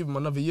think I'll give him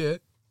another year.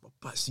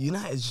 But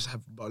United just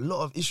have a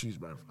lot of issues,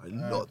 bro. A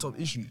lot of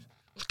issues.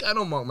 What's going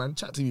on, Mark, man?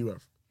 Chat to me, bro.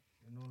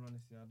 In all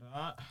honesty,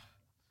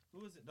 who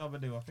was it the other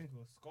day? I think it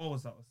was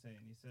Scholes that was saying.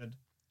 He said,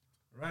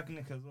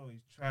 Ragnick as well,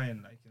 he's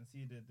trying. Like, you can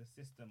see the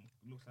system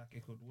looks like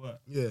it could work.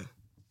 Yeah.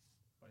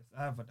 But it's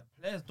either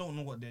the players don't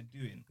know what they're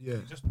doing. Yeah.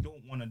 They just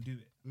don't want to do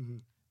it. Mm-hmm.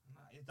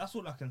 That's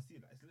all I can see.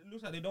 Like, it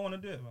looks like they don't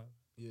want to do it, man.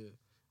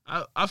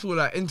 Yeah. I feel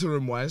like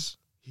interim-wise,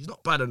 he's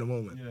not bad at the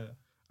moment. Yeah.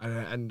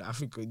 And I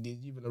think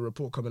there's even a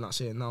report coming out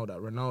saying now that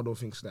Ronaldo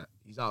thinks that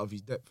he's out of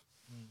his depth.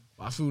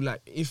 But I feel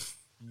like if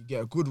you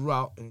get a good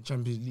route in the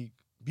Champions League,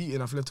 beating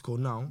Atletico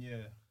now, Yeah.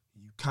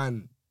 you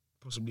can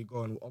possibly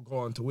go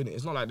on to win it.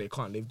 It's not like they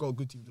can't. They've got a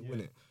good team to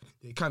win it.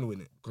 They can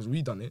win it because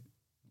we done it,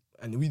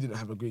 and we didn't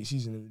have a great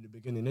season in the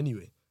beginning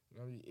anyway. You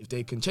know, if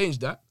they can change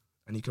that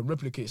and he can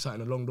replicate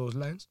something along those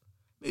lines,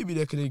 maybe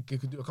they could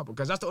do a couple.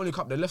 Because that's the only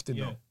cup they're left in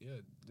now. Yeah,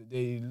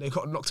 they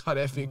got knocked out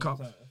of the FA Cup.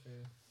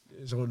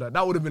 So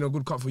that would have been a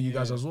good cup for you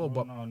guys as well.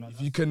 But if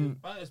you can,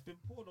 but it's been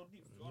poor though.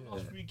 Our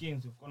last 3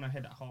 games we've gone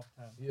ahead at half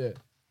time. yeah,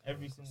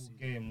 Every single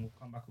game we'll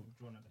come back with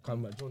drawn at the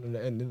come back, drawn in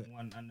the end, innit?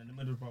 one, and in the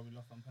middle probably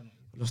lost on penalties.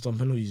 Lost on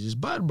penalties. It's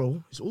bad,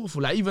 bro. It's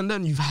awful. Like even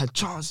then, you've had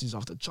chances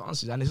after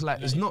chances, and it's like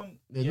Yeah, it's not. even-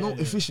 There's yeah, no yeah.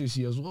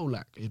 efficiency as well.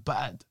 Like it's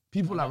bad.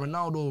 People like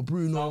Ronaldo,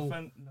 Bruno.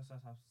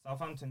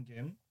 Southampton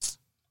game,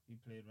 he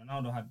played.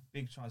 Ronaldo had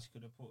big chance.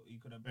 He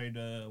could have buried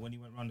when he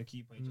went round the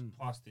keeper. He just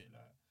passed it.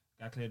 Like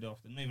guy cleared it off.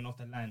 Not even off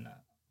the line. Like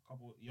a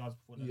couple yards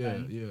before the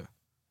line. Yeah.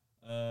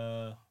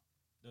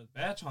 There was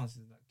bare chances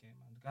in that game,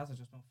 man. The guys are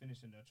just not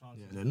finishing their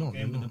chances. Yeah, they're not,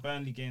 Game they're with the not.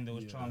 Burnley game, there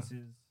was Yeah.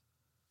 chances.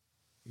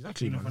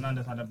 Exactly. Bruno Man.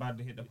 Fernandes had a bad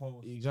hit the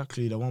post.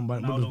 Exactly. The one by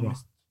Ronaldo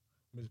Middlesbrough.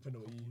 missed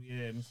penalty.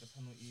 missed the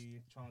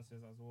penalty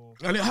chances as well.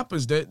 And it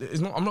happens. It's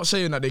not. I'm not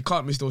saying that they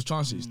can't miss those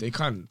chances. They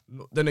can.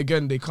 Then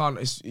again, they can't.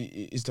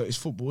 It's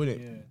football, innit?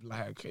 Yeah.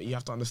 Like you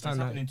have to understand It's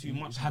that happening too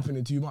much It's now.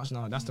 happening too much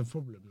now. That's the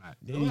problem. Like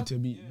they need to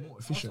be more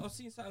efficient. I've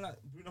seen something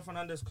like Bruno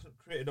Fernandes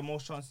created the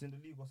most chances in the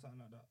league or something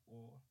like that.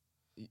 Or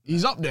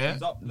He's up there.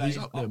 He's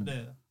up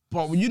there.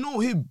 But you know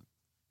him.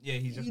 Yeah,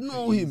 he's just You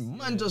know him.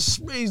 Man just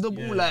sprays the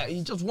ball Yeah. like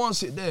he just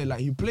wants it there. Like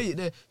you play it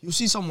there. You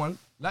see someone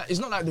like it's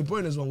not like De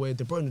Bruyne's one where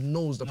De Bruyne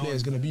knows the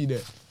player's gonna be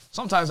there.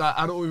 Sometimes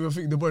I don't even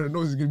think De Bruyne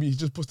knows he's gonna be. He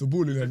just puts the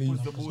ball in and he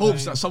puts the ball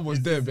hopes in. that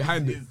someo's there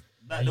behind it.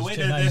 Like the way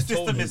He's their system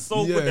told is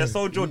so him. good, they're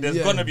so good. There's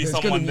gonna be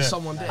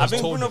someone there. I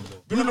think told Bruno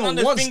him, Bruno Bruno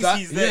Fernandes wants thinks that.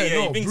 he's there.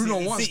 Yeah, he thinks Bruno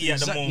he's in wants City at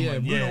the exact- moment. Yeah,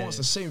 Bruno Yeah. wants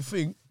the same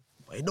thing,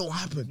 but it don't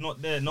happen.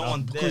 Not there. No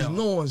one's because there.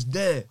 no one's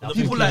there. People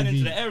People like like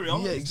into the area.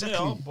 Yeah, it's exactly.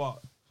 there,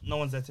 but no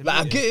one's there to Like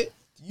I meet get it. it.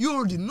 You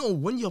already know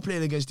when you're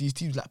playing against these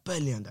teams like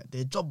Burnley and that,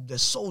 their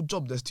sole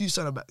job, there's 2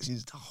 centre backs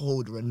is to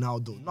hold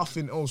Ronaldo,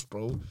 nothing else,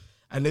 bro.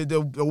 And the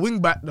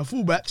wing back, the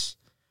full backs,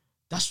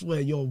 that's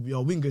where your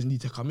wingers need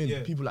to come in.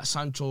 Yeah. People like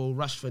Sancho,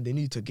 Rashford, they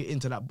need to get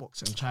into that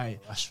box and try.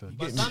 Rashford.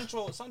 But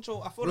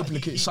Sancho, I feel like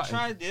Replicate he something.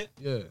 tried it,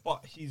 Yeah.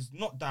 but he's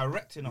not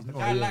direct enough. The not,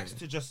 guy yeah. likes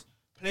to just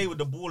play with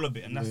the ball a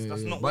bit, and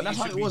that's not. But that's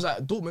how it was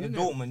at Dortmund. In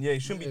Dortmund, yeah, he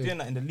shouldn't be doing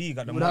that in the league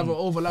at the moment. moment. Would have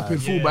an overlapping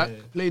fullback,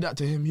 play that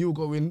to him, he'll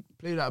go in,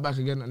 play that back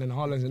again, and then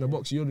Haaland's in the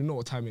box. You already know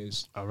what time it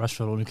is.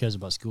 Rashford only cares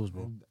about skills,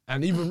 bro.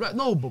 And even but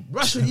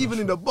Rashford even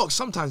in the box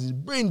sometimes he's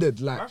brain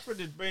dead. Like Rashford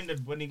is brain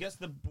dead when he gets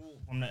the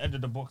ball from the edge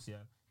of the box. Yeah,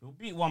 he'll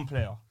beat one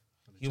player.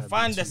 He'll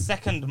find the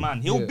second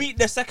man. He'll beat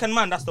the second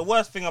man. That's the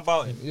worst thing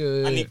about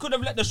him. And he could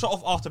have let the shot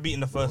off after beating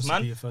the first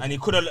man, and he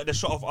could have let the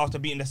shot off after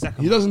beating the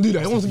second. He doesn't do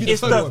that. He wants to be the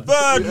third one. It's the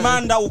third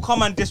man that will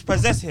come and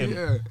dispossess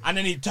him, and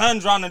then he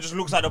turns around and just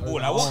looks at the ball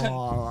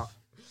and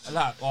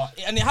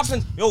it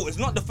happens. Yo, it's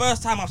not the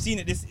first time I've seen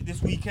it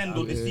this weekend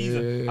or this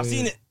season. I've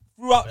seen it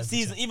throughout the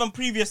season, even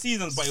previous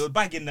seasons, but it was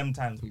bagging them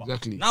times.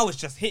 Exactly. Now it's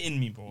just hitting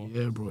me, bro.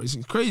 Yeah, bro.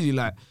 It's crazy.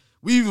 Like.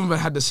 We even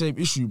had the same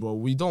issue, bro.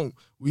 We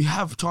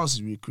have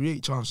chances, we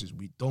create chances,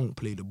 we don't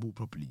play the ball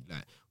properly.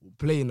 Like, we'll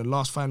play in the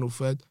last final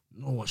third,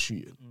 no one's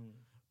shooting.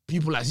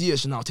 People like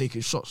Ziyech are now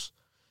taking shots.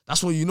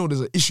 That's when you know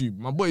there's an issue.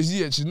 My boy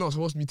Ziyech is not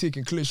supposed to be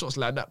taking clear shots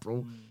like that,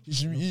 bro.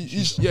 He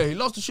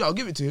loves to shoot, I'll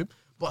give it to him.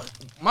 But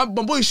my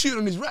boy's shooting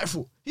on his right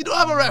foot. He don't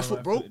have a right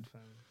foot, bro.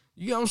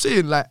 You get what I'm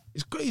saying? Like,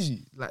 it's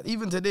crazy. Like,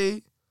 even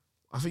today,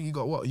 I think you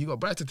got what? You got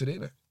Brighton today,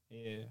 innit?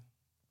 Yeah.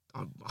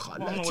 I'm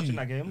not watching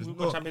that game. We've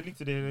got Champions League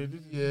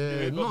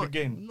today. Not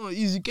game. Not an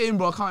easy game,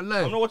 bro. I can't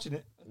lie. I'm not watching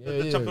it.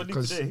 The Champions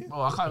League today.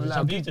 Bro, I can't lie.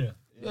 Champions League today?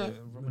 Yeah,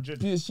 Madrid.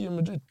 PSG and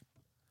Madrid.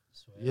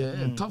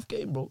 Yeah, tough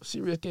game, bro.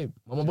 Serious game.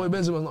 But my boy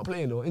Benzema's not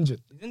playing though, injured.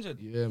 He's injured?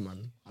 Yeah,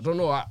 man. I don't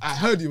know. I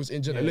heard he was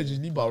injured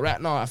allegedly, but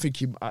right now I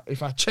think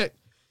if I check,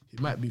 he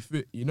might be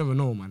fit. You never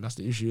know, man. That's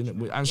the issue, innit?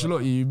 But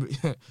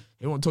Ancelotti,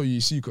 he won't tell you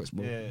his secrets,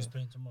 bro. Yeah. He's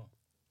playing tomorrow.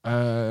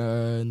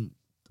 And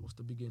what's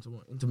the big game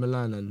tomorrow? Inter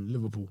Milan and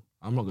Liverpool.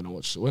 I'm not gonna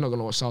watch. We're not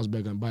gonna watch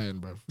Salzburg and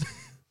Bayern, bro.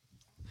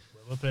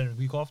 We're playing the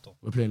week after.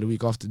 We're playing the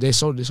week after. They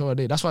saw a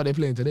day. That's why they're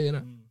playing today,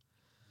 innit?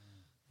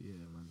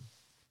 Yeah, man.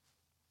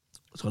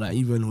 So like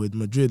even with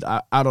Madrid,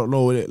 I don't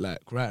know it. Like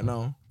right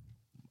now,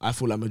 I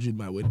feel like Madrid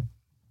might win.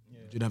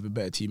 Yeah. Madrid have a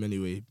better team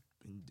anyway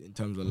in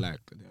terms of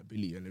like their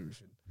ability and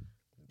everything.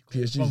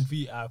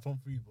 PSG from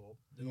free, bro.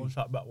 They don't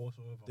track back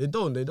whatsoever. They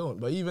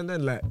don't. But even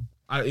then, like,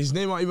 is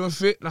Neymar even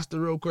fit? That's the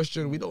real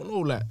question. We don't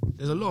know. Like,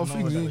 there's a lot of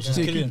things we need to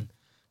take in.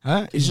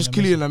 Huh? It's just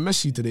Kylian and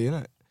Messi today,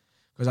 innit?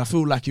 Because I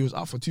feel like he was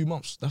out for 2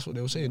 months. That's what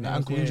they were saying. The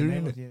ankle injury,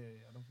 innit? Yeah,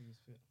 I don't think he's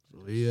fit.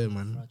 So, yeah,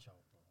 man.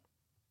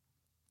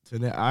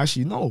 Tonight, I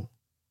actually know.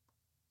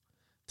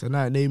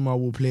 Tonight, Neymar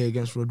will play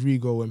against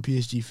Rodrigo when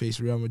PSG face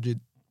Real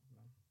Madrid.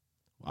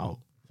 Wow.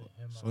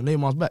 So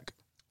Neymar's back.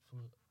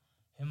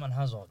 Him and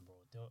Hazard, bro.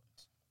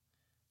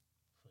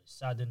 It's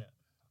sad, innit?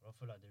 I don't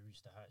feel like they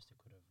reached the heights they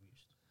could have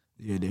reached.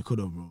 Yeah, they could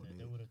have, bro.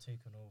 They would have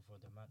taken over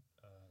the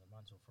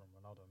mantle from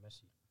Ronaldo and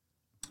Messi.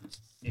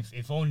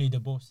 If only they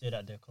both stayed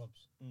at their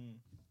clubs.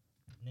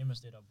 Neymar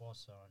stayed at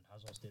Barca and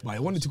Hazard stayed at But he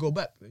wanted to go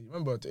back.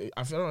 Remember,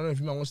 I don't know if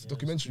you man watched the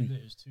documentary.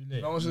 It's too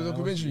late. You watched the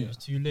documentary?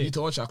 It's too late. You need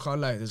to watch it. I can't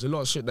lie. There's a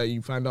lot of shit that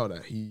you find out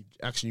that he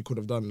actually could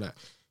have done. Like,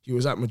 he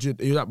was at Madrid,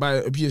 he was at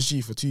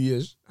PSG for 2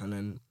 years, and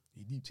then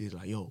he deeped it. He's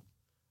like, yo,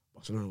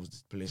 Barcelona was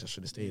the place I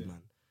should have stayed,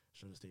 man.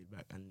 Should have stayed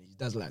back. And he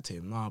does like to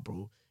him, nah,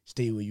 bro,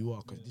 stay where you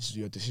are, because this is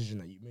your decision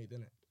that you made,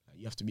 innit? Like,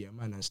 you have to be a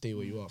man and stay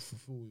where you are,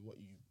 fulfill what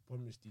you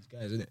promised these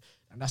guys, innit?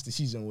 And that's the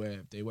season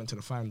where they went to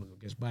the final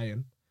against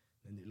Bayern,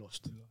 and they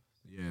lost.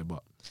 Yeah,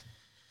 but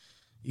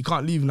he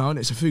can't leave now, and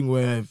it's a thing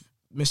where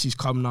Messi's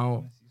come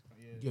now.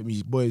 You get me,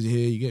 his boys are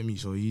here, you get me,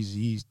 so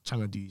he's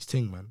trying to do his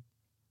thing, man.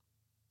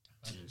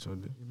 So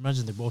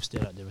imagine they both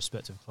stayed at their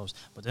respective clubs.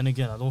 But then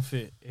again, I don't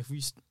think if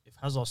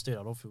Hazard stayed,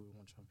 I don't think we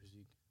won Champions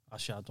League.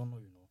 Actually, I don't know,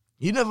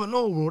 You never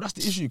know, bro. That's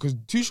the issue, because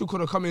Tuchel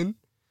could have come in,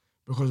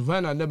 because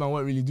Werner and them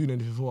weren't really doing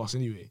anything for us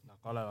anyway.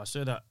 I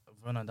said that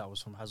Werner, that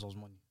was from Hazard's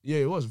money. Yeah,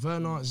 it was.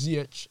 Werner,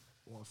 Ziyech,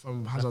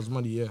 from Hazard's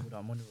money, yeah.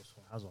 That money was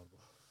from Hazard, bro.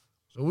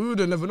 So we would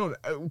have never known.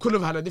 We could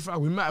have had a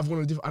different. We might have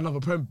won another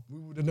Prem. We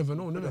would have never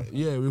known, innit?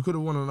 Yeah, we could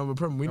have won another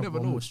Prem. We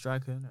never know.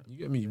 Striker, innit? You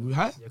get me? We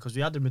had. Yeah, because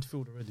we had the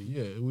midfield already.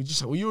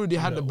 Yeah, we already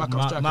had the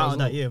backup striker.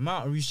 Mount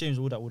and Reece James,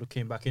 all that would have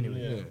came back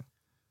anyway. Yeah.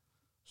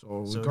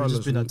 So it regardless,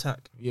 just been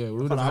attack. Yeah, we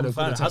would have had a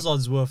good attack.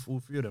 Hazard's worth all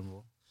three of them,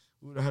 bro.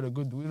 We would have had a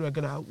good. We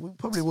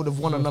probably would have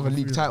won another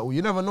league title.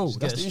 You never know.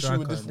 That's the issue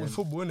with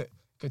football, innit?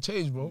 Can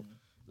change, bro.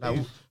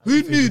 Like,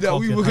 who knew that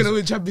we were gonna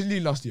win Champions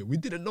League last year? We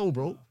didn't know,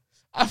 bro.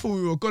 I thought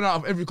we were gone out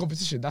of every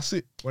competition. That's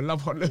it. When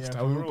Lampard left,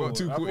 and we got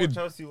 2 caught in.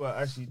 Chelsea were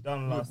actually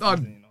done last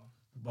season, you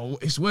know.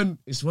 But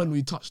it's when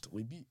we touched.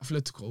 We beat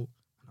Atletico,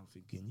 and I'm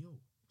thinking, yo,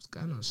 what's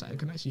going on? Something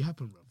can actually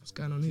happen, bro. What's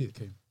going on here?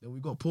 Okay. Then we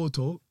got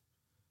Porto,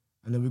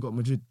 and then we got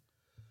Madrid,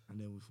 and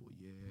then we thought,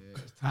 yeah,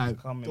 it's time.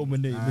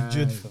 Dominate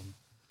Madrid, fam.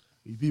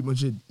 We beat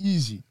Madrid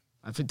easy.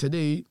 I think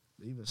today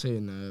they're even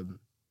saying,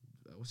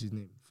 what's his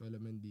name?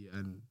 Ferland Mendy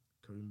and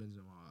Karim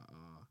Benzema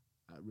are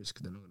at risk.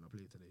 They're not gonna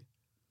play today.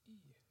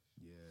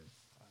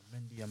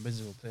 Mendy and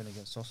Benzema playing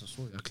against us.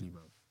 Exactly,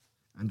 bro.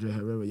 Andre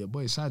Herrera, your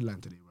boy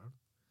sidelined today, bro.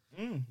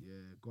 Yeah,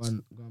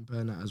 Guan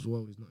Perna as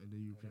well. He's not in the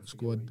European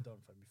squad. We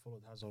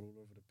followed Hazard all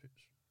over the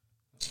pitch.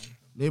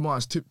 Neymar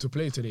is tipped to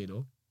play today,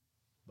 though.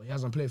 but he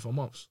hasn't played for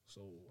months.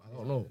 So I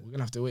don't know. We're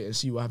gonna have to wait and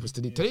see what happens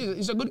today. Today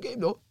it's a good game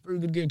though, very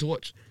good game to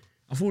watch.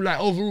 I feel like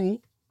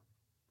overall,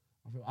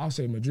 I'll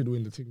say Madrid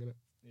win the thing, innit?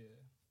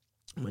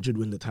 Yeah. Madrid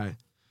win the tie,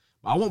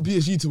 but I want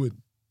PSG to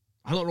win.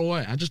 I don't know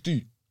why. I just do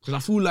because I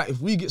feel like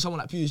if we get someone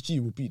like PSG,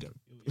 we'll beat them.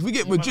 If we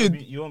get Madrid,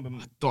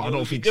 I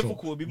don't think so.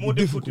 It'll be more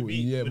difficult to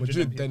beat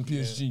Madrid than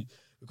PSG.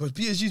 Because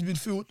PSG's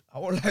midfield, I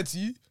won't lie to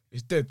you,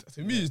 it's dead.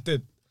 To me, it's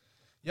dead.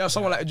 You have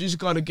someone like Idrissa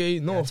Gana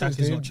Gueye, no offense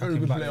to him, very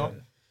good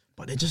player.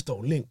 But they just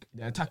don't link.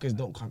 The attackers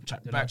don't come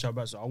track back.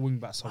 So I'll wing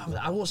back something.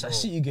 I watched that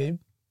City game,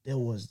 there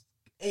was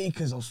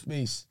acres of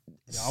space.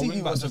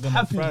 City was just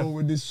happy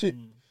with this shit.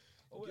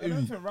 I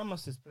don't think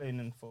Ramos is playing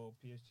in for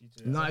PSG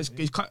today. No,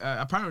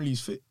 apparently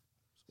he's fit.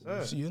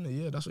 See,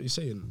 innit? Yeah, that's what he's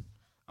saying.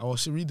 I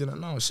was reading it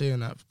now, saying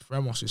that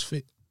Ramos is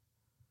fit.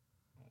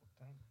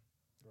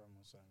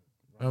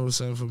 Ramos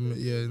saying from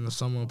in the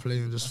summer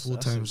playing just 4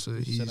 times, so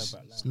he's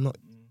not.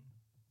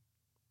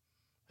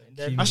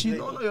 Actually,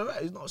 no, you're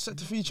right. He's not set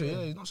to feature.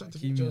 Yeah, he's not set to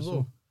feature as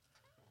well.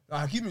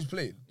 Hakimi's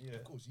played. Yeah,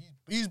 of course.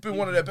 He's been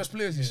one of their best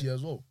players this year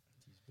as well.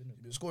 He's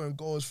been scoring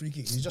goals, free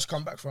kicks. He's just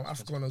come back from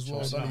African as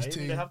well. Done his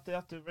team. They have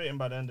to rate him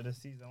by the end of the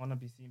season. I want to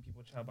be seeing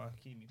people chat about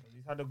Hakimi because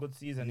he's had a good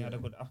season. He had a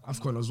good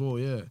African as well.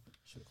 Yeah.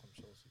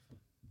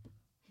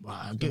 But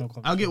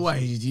I get why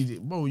he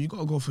bro. You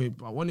gotta go for it.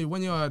 But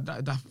when you're at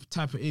that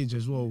type of age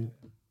as well,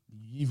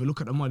 you either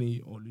look at the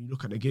money or you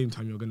look at the game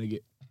time you're gonna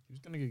get. He was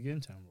gonna get game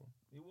time, bro.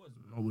 He was.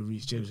 Not with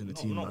Reece James in the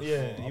team.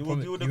 He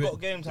would have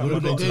got game time. He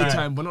would have got game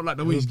time, but not like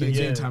the way he's getting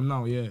game time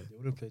now. Yeah. They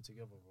would have played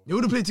together, bro. They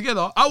would have played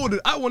together. I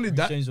wanted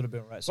that. James would have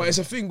been right. But it's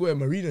a thing where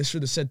Marina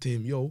should have said to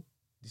him, "Yo,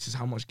 this is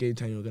how much game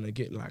time you're gonna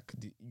get." Like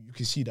you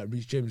can see that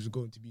Reece James is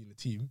going to be in the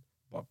team,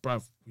 but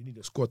bruv, we need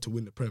a squad to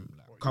win the Prem.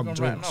 Like, come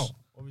join us. Now,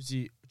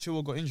 obviously,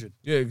 Chilwell got injured.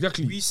 Yeah,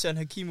 exactly. Reece and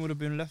Hakimi would have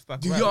been left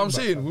back. Do you get what I'm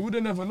saying? We would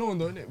have never known,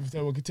 though, innit, if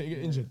they were to get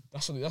injured.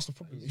 That's the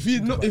problem.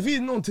 If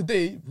he'd known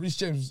today Reece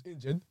James was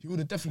injured, he would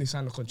have definitely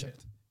signed a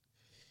contract.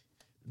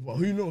 But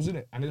who knows,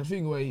 innit? And the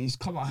thing where he's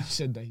come out and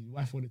said that his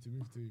wife wanted to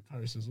move to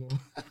Paris as well.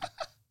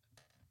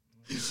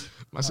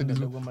 I said,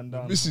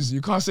 missus,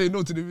 you can't say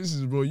no to the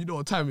missus, bro. You know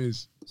what time it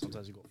is.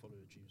 Sometimes you got to follow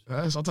your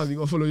dreams. Sometimes you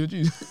got to follow your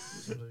dreams.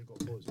 Sometimes you got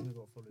to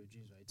follow your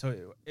dreams. I tell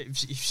you,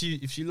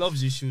 if she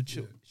loves you,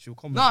 she'll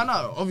come.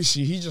 No.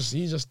 Obviously, he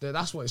just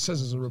that's what it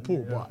says as a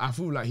report. Yeah. But I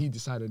feel like he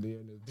decided at the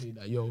end of the day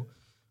that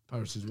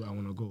Paris is where I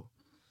want to go.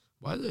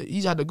 But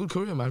he's had a good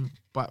career, man.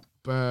 But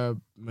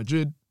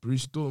Madrid,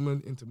 Borussia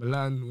Dortmund, Inter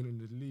Milan, winning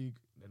the league,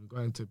 then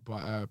going to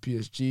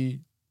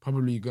PSG,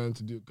 probably going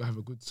to have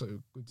a good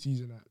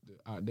season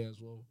out there as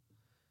well.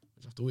 We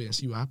just have to wait and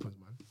see what happens,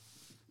 man.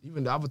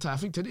 Even the other time, I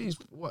think today is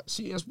what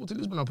City and Sporting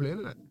Lisbon are playing,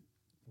 isn't it?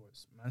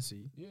 What's Man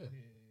City? Yeah.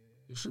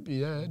 They should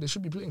be, they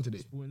should be playing today.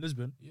 Sporting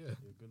Lisbon? Yeah.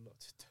 Good luck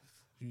to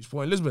them.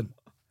 Sporting Lisbon.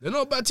 They're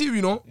not a bad team,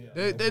 you know.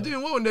 Yeah, they're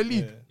doing well in their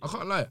league. I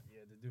can't lie.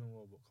 Yeah, they're doing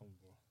well, but come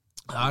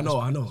on, I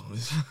bro. know.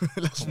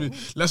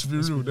 let's be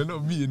real. They're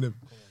not beating them.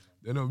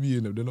 They're not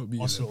beating them.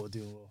 Arsenal were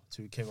doing well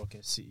till we came up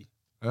against City.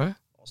 Huh?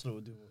 Arsenal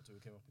were doing well till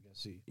we came up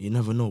against City. You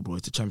never know, bro.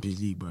 It's the Champions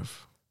League, bruv.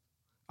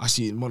 I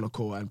see it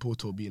Monaco and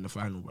Porto be in the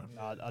final, bruv.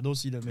 Nah, I don't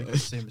see them making the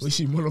same mistake. We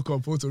see Monaco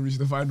and Porto reach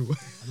the final.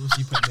 I don't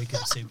see Pep making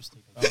the same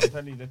mistake. I'm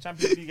telling you, the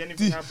Champions League,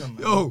 anything happen,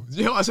 man. Yo,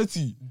 you hear what I said to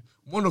you?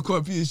 Monaco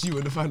and PSG were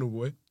in the final,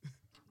 boy.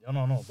 Yeah,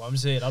 no. But I'm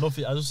saying I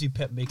don't see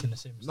Pep making the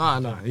same mistake.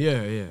 Nah.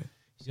 Yeah.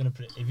 He's gonna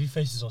play. If he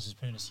faces us, he's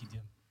playing a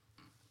CDM.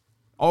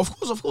 Oh,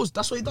 of course.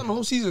 That's what he done the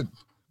whole season.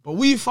 But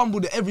we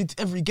fumbled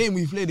every game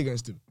we played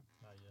against him.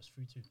 Nah, yes,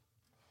 3-2.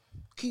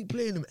 Keep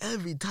playing them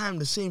every time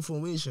the same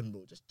formation,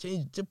 bro. Just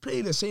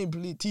play the same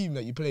team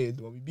that you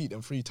played when we beat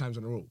them 3 times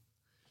in a row.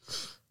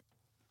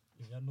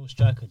 If you had no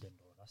striker, then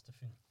though, that's the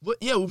thing. But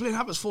yeah, we're playing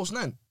Havertz false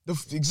 9.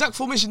 The exact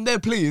formation they're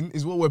playing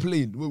is what we're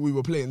playing. What we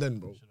were playing then,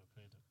 bro.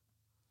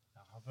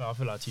 I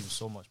feel like our team's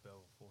so much better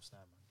with false 9,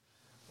 man.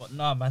 But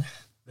nah, man.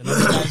 The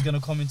number 9's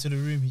gonna come into the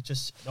room.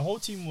 The whole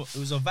team, it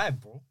was a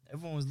vibe, bro.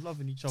 Everyone was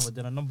loving each other.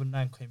 Then a number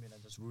 9 came in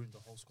and just ruined the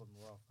whole squad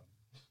morale, fam.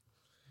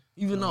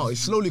 Even now,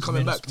 it's slowly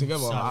coming back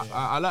together.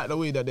 I like the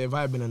way that they're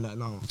vibing and that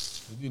now.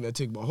 They're doing their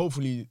thing, but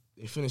hopefully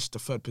they finish the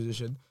 3rd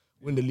position,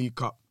 win the League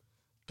Cup,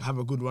 have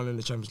a good run in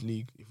the Champions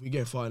League. If we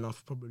get far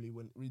enough, probably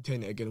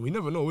retain it again. We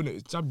never know, innit?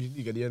 It's Champions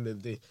League at the end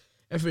of the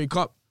day. FA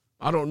Cup,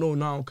 I don't know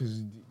now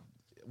because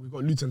we've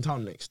got Luton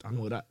Town next. I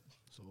know that.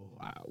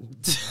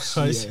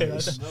 So,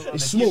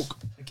 it's smoke.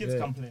 The kids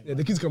can play. Yeah,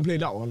 the kids can play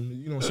that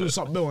one. You know, so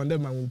Sup Bell and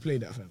them, man, will play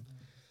that, fam.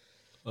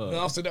 And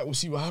after that, we'll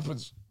see what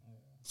happens.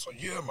 So,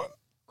 yeah, man.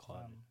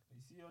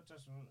 You see your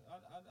just run.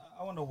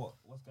 I wonder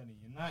what's going to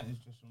United's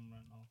just run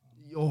right now.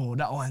 Yo,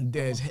 that one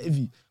there is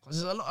heavy.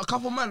 Because there's a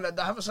couple man that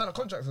haven't signed a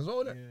contract as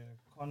well, innit?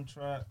 Yeah,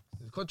 contract.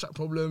 There's contract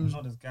problems. I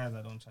know there's guys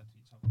that don't chat to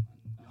each other,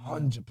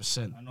 man.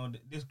 100%. I know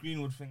this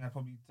Greenwood thing,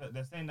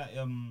 they're saying that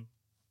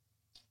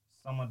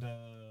some of the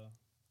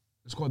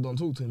squad don't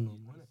talk to him,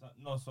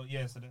 no, so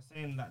they're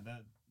saying that the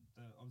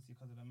obviously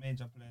because of the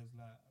major players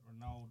like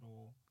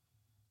Ronaldo,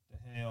 De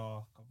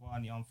Gea,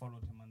 Cavani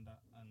unfollowed him and that,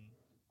 and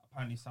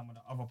apparently some of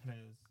the other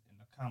players in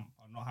the camp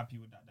are not happy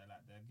with that.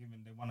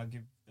 They want to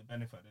give the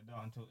benefit of the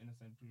doubt until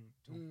innocent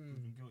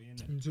proven guilty,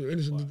 innit? Until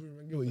innocent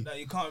proven guilty. That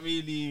you can't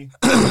really.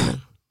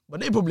 But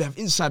they probably have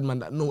inside man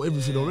that know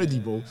everything already,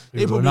 bro.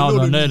 They Yeah, probably Ronaldo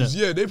know the know news. that.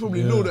 Yeah, they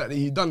probably know that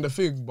he done the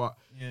thing, but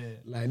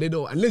Yeah. they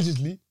don't.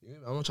 Allegedly,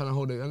 I'm not trying to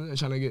hold it. I'm not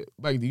trying to get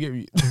bagged. You get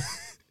me?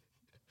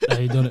 Yeah,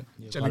 he done it.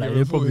 Yeah, Trying but to like, get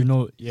they probably reported.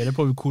 know. Yeah, they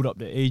probably called up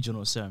the agent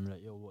or something.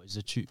 Like, yo, what is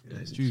the truth? Yeah,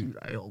 It's true.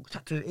 like, yo,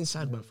 chat to the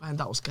inside man.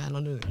 Find out what's going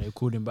on. Innit? And they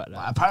called him back But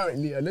like,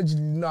 apparently,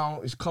 allegedly now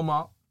it's come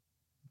out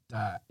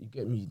that you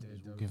get me.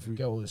 walking The through.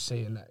 girl was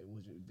saying that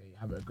they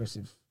have it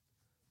aggressive.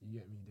 You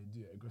get me? They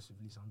do it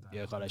aggressively sometimes.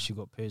 yeah, like she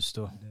got paid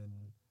still. And then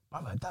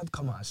my dad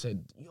come out and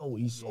said, "Yo,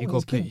 he's He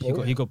got paid.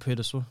 He got paid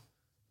as well.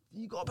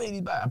 He got paid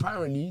his back.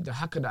 Apparently, the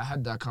hacker that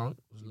had the account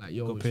was like,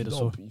 "Yo, Got if paid as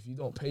well. you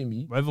don't pay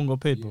me." But everyone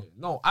got paid, bro. Yeah.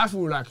 No, I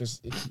feel like in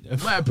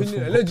my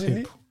opinion,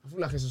 allegedly, I feel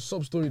like it's a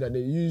sub story that they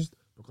used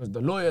because the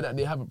lawyer that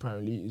they have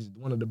apparently is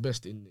one of the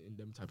best in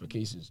them type of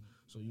cases.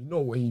 So you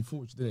know what he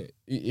forged, didn't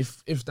it?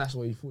 If that's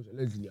what he forged,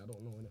 allegedly, I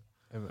don't know. Innit?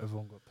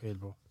 Everyone got paid,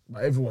 bro.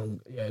 But everyone,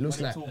 it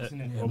looks Money like talks,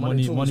 innit? yeah, Bro,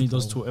 money talks,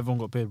 does bro. talk. Everyone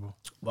got paid, bro.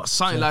 But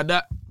something like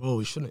that, bro,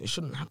 it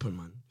shouldn't happen,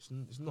 man.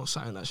 It's not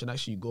something that should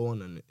actually go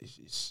on, and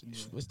it's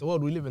the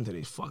world we live in today.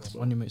 It's fucked,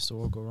 bro. Money makes the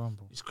world go round,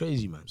 bro. It's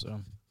crazy, man. So,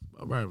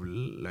 But bro,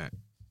 like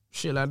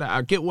shit like that.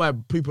 I get why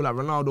people like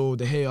Ronaldo,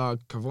 De Gea,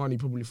 Cavani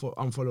probably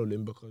unfollowed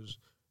him because,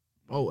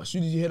 as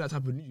soon as you hear that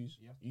type of news,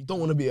 you don't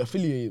want to be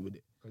affiliated with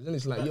it. Because then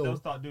it's like, They'll yo,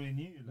 start doing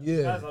you. Like,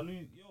 Yeah. Guys are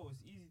it's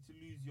easy to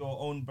lose your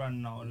own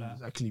brand now. Like,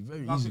 exactly,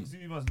 very I easy. think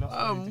Zuma's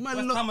lost. Man, West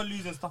look- Ham are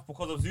losing stuff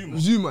because of Zuma.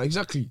 Zuma,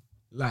 exactly.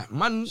 Like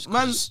just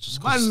man's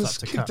slapped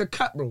the kicked a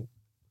cat, bro.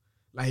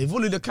 Like he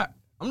volleyed the cat.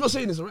 I'm not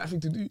saying it's the right thing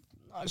to do.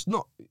 No, it's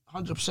not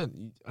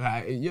 100%.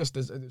 Like, yes,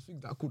 there's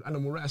things that are called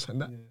animal rights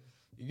and that. Yeah.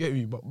 You get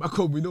me? But back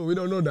home, we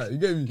don't know that. You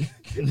get me?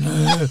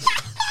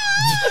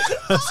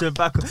 I said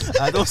back.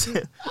 I don't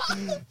say.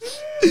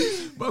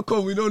 Back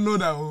home, we don't know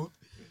that. Oh.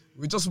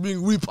 We just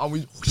bring whip and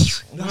we.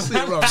 That's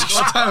it, bro. That's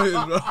how it is,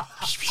 bro.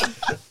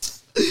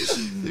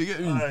 You get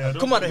me?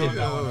 Come out of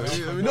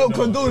here. We don't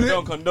condone it. We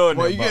don't condone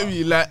But it. you get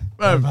me? Like,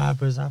 Whatever man,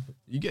 happens.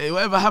 you get it.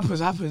 Whatever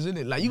happens,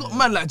 innit? Like, you got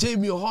man like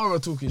Jamie O'Hara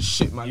talking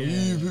shit, man.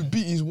 Who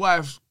beat his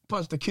wife,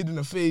 punched the kid in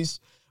the face,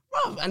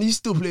 bruv, and he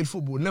still played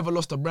football, never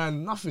lost a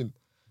brand, nothing.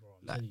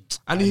 Like,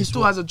 and he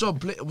still has a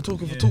job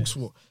talking for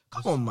Talksport.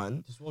 Come on,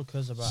 man. This world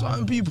cares about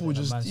Certain people having a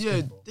just, man's yeah,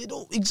 skin, bro. they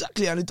don't,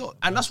 exactly, and they don't.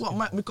 And that's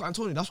what Mikel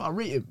Antonio, that's why I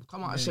rate him.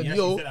 Come out and said, He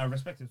yo, said I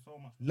respect him so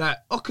much. like,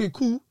 okay,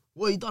 cool,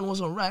 what he done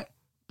wasn't right,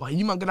 but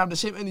you man gonna have the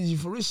same energy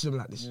for racism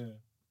like this. Yeah.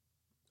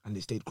 And they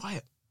stayed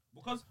quiet.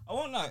 Because I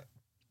won't like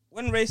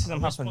when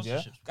racism What's happens, yeah,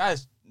 sponsorships?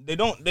 guys, they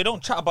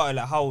don't chat about it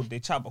like how they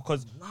chat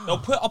because they'll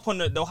put up on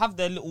they'll have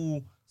their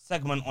little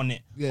segment on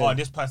it. Yeah. Oh,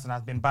 this person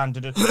has been banned.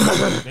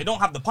 They don't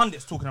have the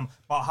pundits talking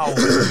about how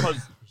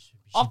because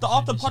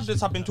after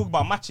pundits have been talking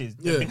about matches,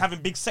 they've been having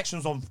big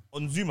sections on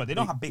Zuma. They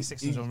don't have big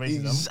sections on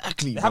racism.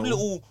 Exactly. They have bro.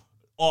 little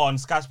on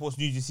Sky Sports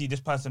News. You see this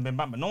person been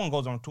banned, but no one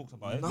goes on and talks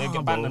about it. They Nah,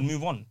 get banned bro. and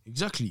move on.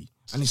 Exactly.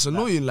 And it's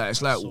annoying, like,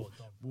 it's like, so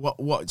dumb.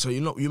 what? So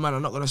you man are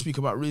not going to speak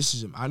about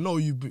racism. I know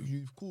you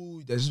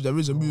cool, there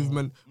is a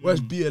movement. Where's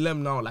BLM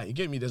now? Like, you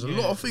get me? There's a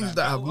lot of things Like,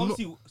 that have not...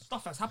 obviously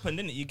stuff that's happened,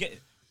 innit? You get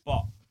it,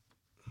 but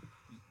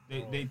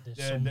There's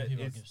so many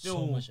people that give so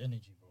still much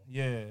energy, bro.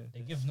 yeah.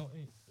 They give no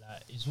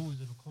like it's always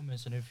in the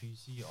comments and everything you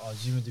see. Oh,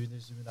 Zuma doing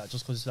this, Zuma that,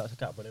 just because it's like a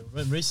cat. But then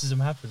when racism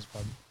happens,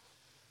 man,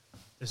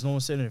 there's no one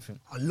saying anything.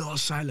 A lot of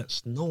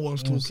silence. No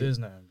one's No one talking. says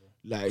nothing,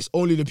 bro. Like, it's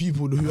only the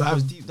people who Because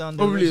have deep down,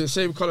 probably they're the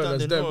same colour deep as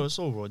down they know them. it's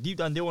all, bro. Deep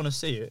down, they want to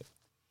say it,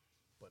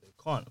 but they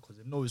can't because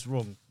they know it's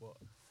wrong. But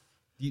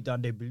deep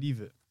down, they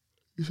believe it.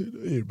 You say,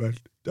 no, yeah, man.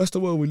 That's the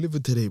world we live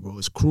in today, bro.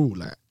 It's cruel,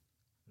 like.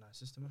 Nah,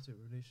 systematic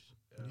relationship.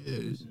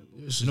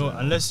 Yeah, it's You know, like-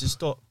 unless it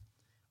start,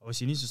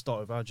 obviously, it needs to start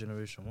with our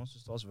generation. Once it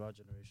starts with our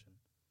generation,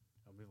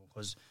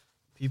 because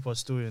people are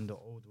still in the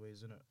old ways,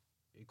 isn't it?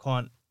 You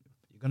can't.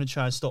 You're gonna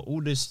try and stop all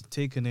this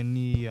taking a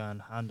knee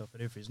and hand up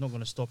and everything. It's not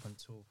gonna stop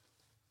until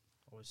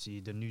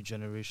obviously the new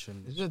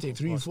generation. It's gonna take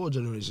 3-4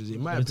 generations.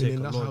 In my gonna take opinion,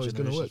 a that's lot how of it's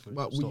gonna work. generations for it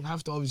But to we stop.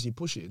 have to obviously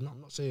push it. No,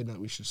 I'm not saying that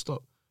we should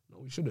stop. No,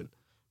 we shouldn't.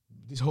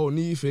 This whole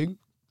knee thing,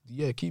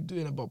 yeah, keep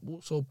doing it, but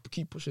also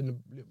keep pushing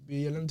the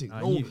BLM thing. Nah,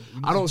 No, you need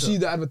I don't to see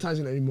the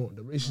advertising anymore.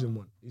 The racism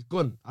one, it's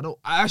gone.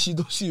 I actually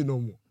don't see it no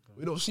more.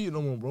 We don't see it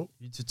no more, bro.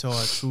 You need to tell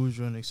our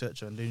children,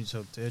 etc., and they need to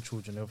tell their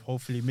children. And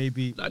hopefully,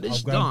 maybe Like our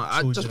this,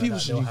 grandchildren just and people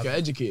that, should they'll get have-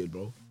 educated,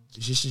 bro.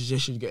 They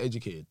should get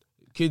educated.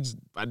 Kids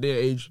at their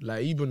age,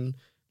 like even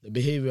the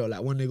behavior,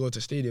 like when they go to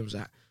stadiums,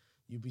 like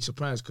you'd be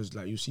surprised because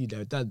like you see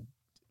their dad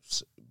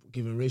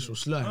giving racial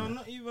slur, No, and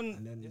not even.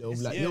 and then they'll be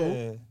it's- like, yeah.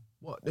 yo,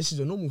 what? This is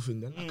a normal thing.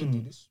 Then I can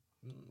do this.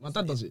 My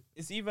dad does it.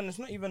 It's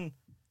not even.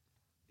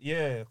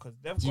 Yeah, because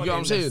they've Do you got get what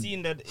I'm it, they've saying?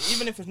 seen that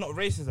even if it's not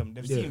racism,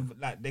 they've Yeah. seen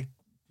like they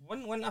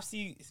when I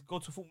see go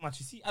to football match,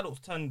 you see adults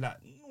turn like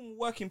normal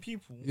working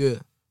people. Yeah,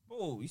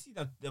 Bro, you see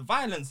the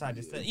violent side.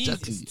 It's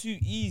exactly. it's too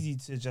easy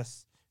to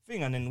just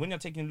thing, and then when you're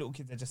taking little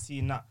kids, they're just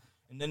seeing that,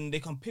 and then they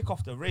can pick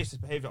off the racist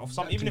behavior of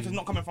some, even if it's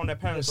not coming from their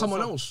parents. Yeah, someone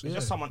or so, else, It's yeah.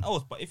 just someone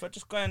else. But if you're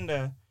just going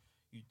there,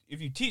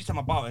 if you teach them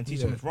about it and teach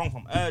them it's wrong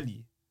from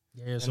early,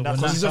 Yeah, so And when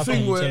Because that's it's a happening,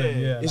 thing you where tell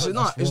him, it's that's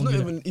not wrong, innit?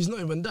 even it's not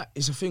even that.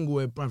 It's a thing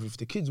where, bruv, if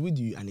the kid's with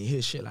you and he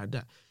hears shit like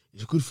that,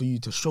 it's good for you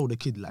to show the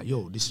kid like,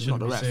 yo, this is not Shouldn't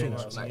the be right saying thing.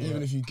 that, Like yeah.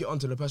 even if you get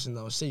onto the person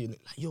that was saying it,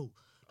 like, yo,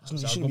 that's not,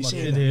 So you I shouldn't be got my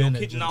saying kid that. here, Your innit?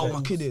 kid Just now Got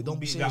my kid here, don't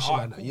be saying shit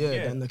like that. Yeah,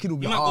 then the kid will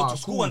be You like, might go to cool.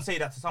 school and say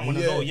that to someone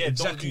as well. Yeah,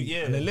 exactly. Don't do,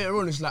 yeah. And then later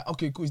on, it's like,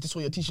 okay, cool. Is this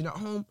what you're teaching at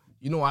home?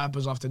 You know what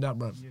happens after that,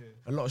 bruv. Yeah.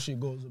 A lot of shit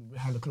goes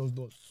behind the closed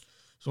doors.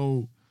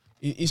 So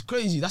it's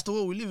crazy. That's the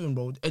world we live in,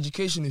 bro.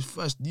 Education is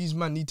first. These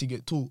men need to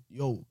get taught,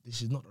 yo,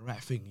 this is not the right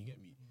thing. You get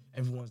me?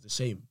 Everyone's the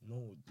same.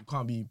 No, you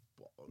can't be.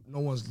 No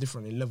one's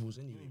different in levels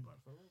anyway, bro.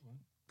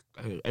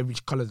 Every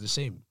color's the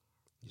same.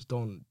 Just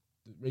don't.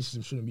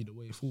 Racism shouldn't be the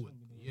way forward.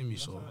 You get me?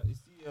 So You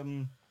see,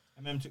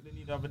 MM took the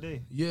knee the other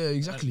day. yeah,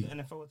 exactly. The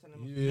NFL were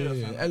telling him.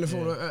 Yeah.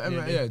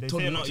 NFL, yeah. They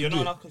told say him you're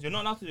not allowed because you're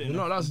not allowed to do it. You're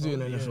not allowed to do it in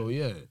the NFL.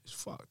 Yeah, it's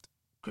fucked.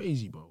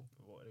 Crazy, bro.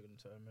 What are they gonna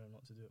tell him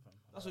not to do it, fam?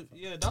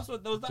 That's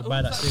what there was that, To who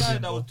buy was that that guy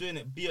stadium, that bro. was doing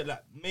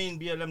it. Main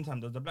BLM time.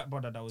 There was the black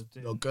brother that was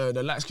doing. Look,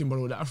 the light skin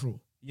brother with the afro.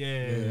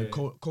 Yeah.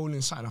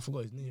 Colin Side, I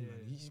forgot his name. Yeah.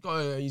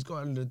 Man. He's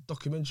got the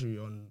documentary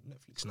on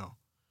Netflix now.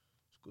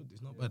 It's good.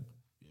 It's not bad.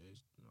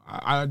 Yeah,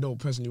 I don't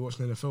personally watch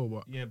the NFL,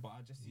 but But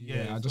I just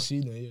I just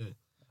seen it. Yeah.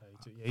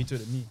 He took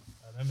the knee.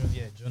 I remember,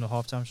 during the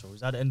halftime show. It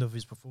was at the end of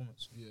his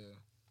performance. Yeah.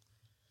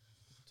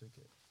 He took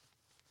it.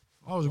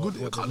 Oh, it was a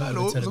good. What Can't the lie, Lord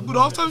though. It was a tell good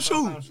him. halftime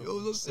show. Halftime show. It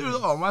was a serious.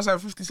 Oh, man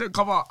said 50 Cent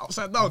come out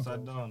upside down.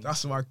 Upside down.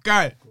 That's my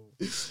guy.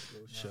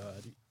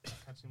 Shawty.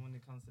 catch him when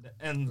it comes to the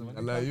ends. When it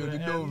And like, comes you to the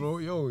already know, ends, bro.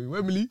 Yo,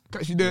 Wembley,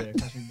 catch you there. Yeah,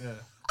 catch him there.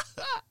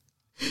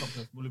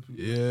 Toughness, bulletproof.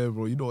 Yeah,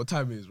 bro. You know what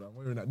time it is, man. I'm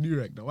wearing that new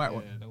rack, the white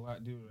one. Yeah, the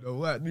white dude. The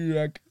white new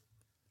rack.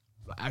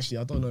 But actually,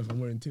 I don't know if I'm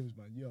wearing Tim's,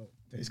 man. Yo,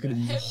 it's gonna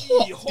be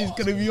Heavy, hot. It's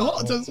gonna be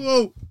hot as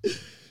well.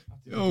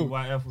 Yo.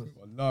 White Air Force.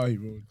 Wallahi,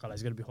 bro. Like,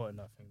 it's gonna be hot in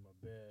that thing, but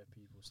bare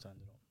people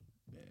standing up,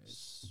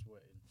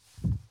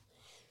 sweating.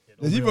 Yeah,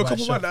 There's they'll even wear a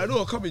couple white man shirt, that I fam.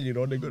 know are coming, you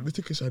know. They got the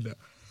tickets and that.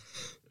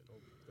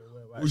 They'll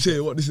wear white We say,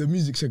 what, this is a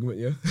music segment,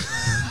 yeah?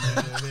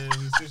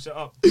 We switch it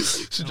up.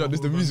 Should this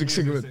the music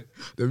segment.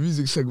 The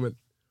music segment.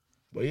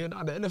 But yeah,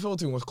 nah, the NFL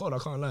thing was cold, I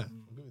can't lie.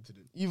 I'll give it to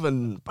them.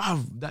 Even,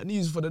 bruv, that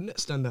news for the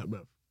Nets stand that,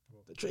 bruv.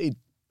 The trade.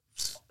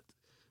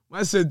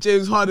 Man said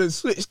James Harden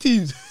switched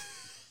teams.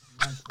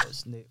 Man's got a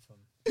snake, fam.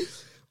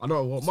 I don't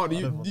know what, man, I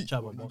you, don't want you, to chat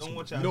about Don't basketball.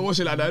 watch you don't watch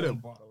it like that, innit? I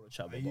don't want to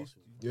chat I about used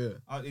basketball.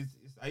 to. Yeah.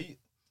 It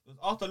was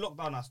after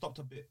lockdown I stopped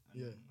a bit.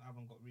 And Yeah. I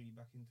haven't got really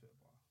back into it.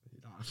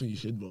 But Nah, I think you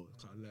should, bro.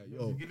 I can't lie.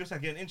 Yo, it looks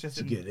like getting it's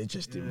interested. getting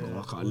interesting, bro.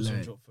 I can't Wilson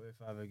lie. dropped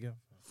 45 again, fam.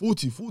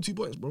 40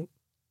 points, bro.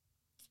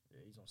 Yeah,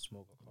 he's on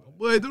smoke. I can't lie.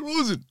 Boy, the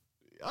Rosen.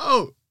 Yo,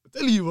 I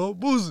tell you, bro.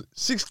 Bulls,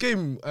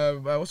 6-game,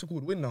 what's it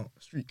called? Win now.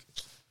 Streak.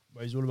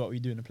 But it's all about what you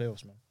do in the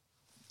playoffs, man.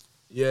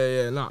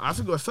 Yeah. Nah, I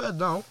think we're third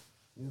now.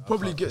 We'll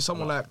probably can't- get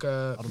someone like,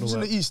 don't who's know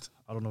in the where- East?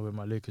 I don't know where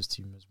my Lakers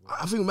team is, bro.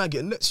 I think we might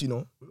get Nets, you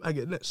know. We might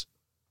get Nets.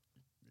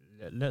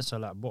 Nets are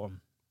like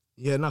bottom.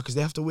 Yeah, nah, because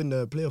they have to win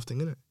the playoff thing,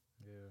 innit?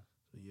 Yeah.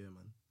 So, yeah,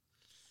 man.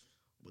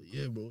 But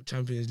yeah, bro.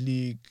 Champions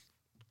League,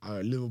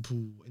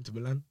 Liverpool, Inter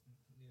Milan.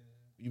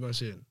 What you man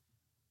saying?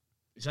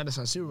 It's at the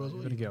San Siro as We're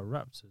well. gonna get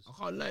Raptors.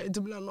 I can't lie,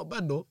 Inter Milan not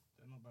bad though.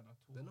 They're not bad at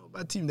all. They're not a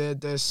bad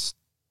team.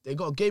 They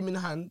got a game in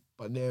hand,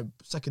 but they're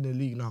second in the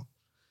league now.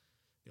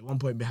 They're 1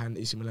 point behind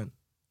AC Milan.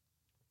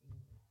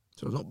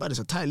 So it's not bad. It's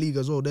a tight league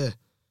as well there.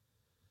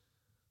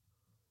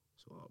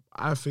 So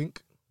I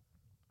think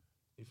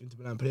if Inter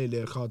Milan play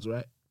their cards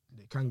right,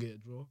 they can get a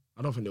draw.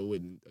 I don't think they'll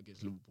win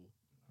against Liverpool.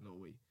 No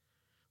way.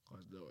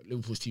 Because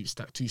Liverpool's team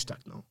stacked, too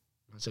stacked now.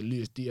 I said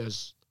Luis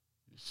Diaz,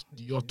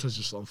 Diota's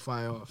just on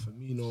fire.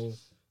 Firmino,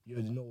 you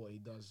already know what he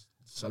does.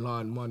 Salah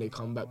and Mane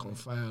come back on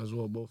fire as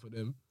well, both of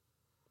them.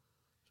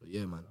 So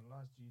yeah, man.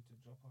 Allows you to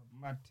drop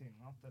a mad thing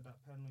after that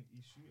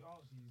penalty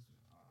shootout.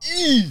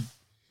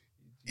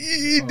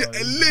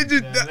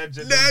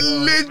 The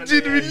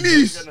alleged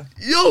release.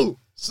 Yo,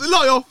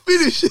 Salah, you're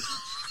finished.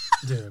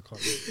 Yeah, I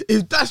can't.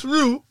 If that's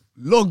real,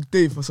 long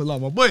day for Salah,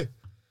 my boy.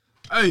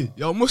 Hey,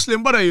 you're a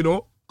Muslim brother, you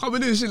know. Can't be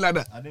doing shit like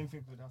that. I didn't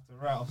think we'd have to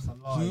write off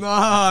Salah.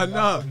 Nah. I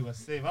thought he was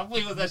safe. I thought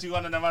he was actually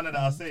one of the men that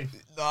are safe.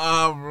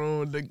 Nah,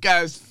 bro, the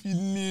guy's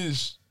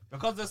finished.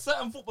 Because there's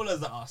certain footballers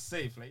that are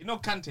safe. Like, you know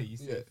Kante, he's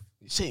safe.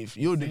 Yeah, safe.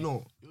 You already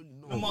know.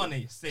 No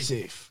Mane, safe.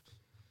 Safe.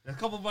 There's a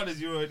couple of brothers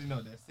you already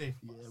know they're safe.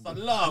 Yeah,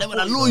 Salah, They're I gonna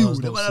thought lower he you. was-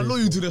 They're gonna lower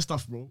you to the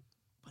stuff, bro.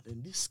 But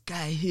then this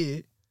guy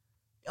here,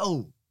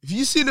 yo, if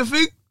you see the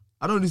thing,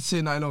 I don't need to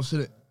say nothing else,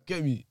 innit?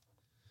 Get me?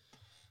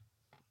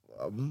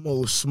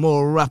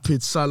 More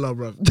rapid Salah,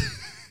 bro.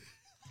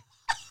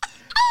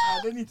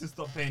 They need to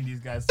stop paying these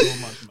guys so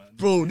much, man.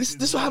 Bro, this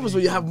what happens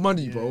when you have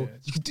money, bro.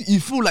 You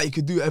feel like you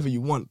can do whatever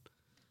you want.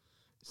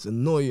 It's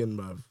annoying,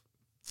 bro.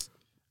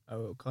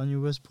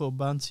 Kanye West put a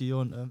bounty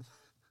on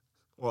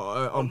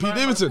On Pete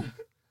Davidson.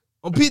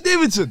 On Pete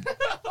Davidson.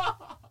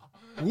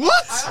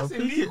 What? That's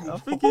illegal. I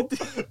think it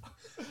did.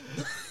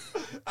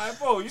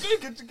 Bro, you know you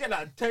can get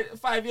like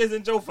 5 years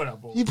in jail for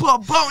that, bro. He put a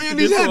bounty on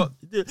his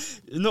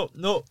head.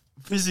 No,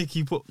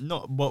 physically put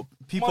but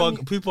people Money.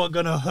 are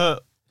gonna hurt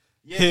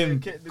him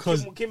Kim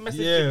because messaged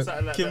him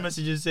something like Kim that.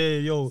 messages say,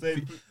 yo,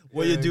 Saying,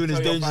 what you're doing is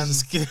tell your dangerous and fans.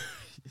 scary.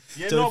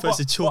 Yeah, Tell the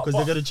person to chill because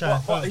they're gonna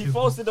try. But he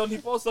posted on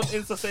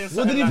Insta saying something.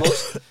 What did he like,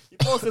 post? He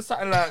posted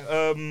something like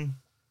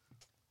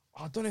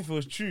I don't know if it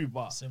was true,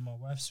 but Said my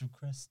wife's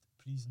request.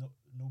 Please,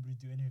 nobody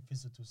do anything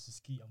physical to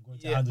Ski. I'm going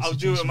to yeah, handle the I'll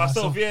do it situation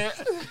myself. Yeah.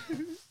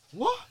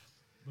 What?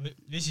 But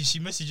listen, she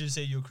messaged and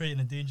said you're creating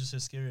a dangerous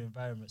and scary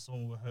environment.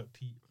 Someone will hurt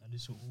Pete, and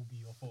this will all be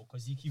your fault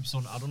because he keeps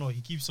on. I don't know.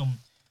 He keeps on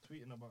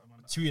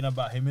tweeting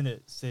about him,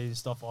 innit? Saying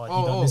stuff. He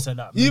done this and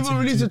that. He even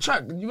released a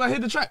track. You might hear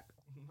the track.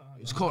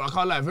 It's called. I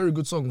can't lie. Very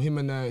good song. Him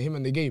and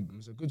the game.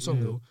 It's a good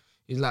song though.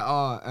 He's like,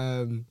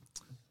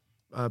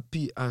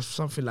 Pete,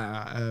 something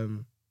like,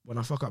 when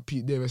I fuck up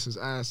Pete Davis's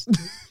ass.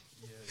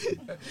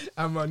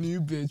 I'm a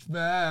new bitch,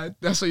 man.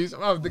 That's what he's.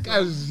 Oh, the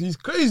guy, he's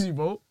crazy,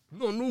 bro.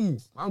 Not normal.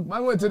 I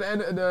went to the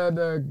end of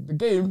the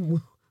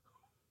game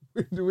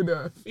with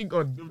a thing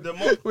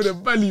on, with a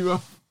belly,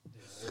 bro.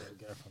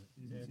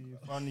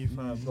 Funny,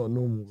 fam. Not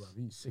normal, bro.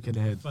 He's sick in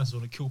the head. Fans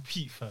want to kill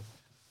Pete, fam.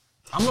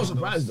 I'm not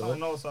surprised though.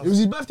 It was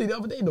his birthday the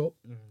other day though.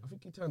 I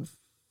think he turned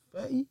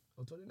 30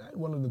 or 29.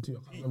 One of the two.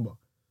 I can't remember.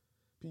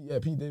 Pete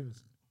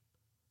Davis.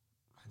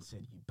 Man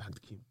said you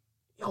bagged Kim.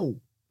 Yo,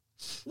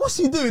 what's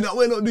he doing that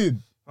we're not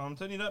doing? I'm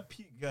telling you that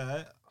Pete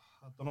guy.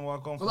 I don't know where I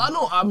come from. Because I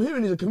know, I'm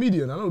hearing he's a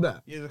comedian. I know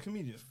that. Yeah, he's a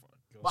comedian.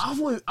 But I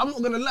thought, I'm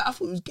not gonna lie. I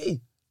thought it was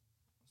gay.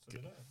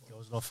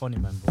 Girls love funny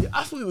man, bro. Yeah,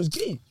 I thought it was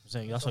gay. I'm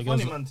saying that's It's why a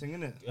girls. funny man thing,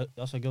 innit?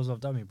 That's why girls love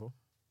Dammy, bro.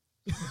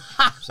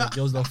 I'm saying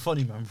girls love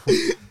funny man, bro.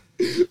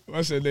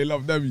 I said they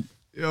love Dabby.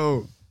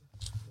 Yo.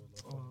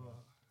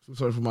 So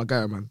sorry for my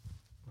guy, man.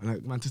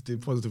 Man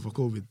tested positive for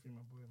COVID.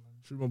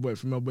 Free my boy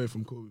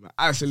from COVID, man.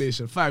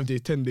 Isolation, 5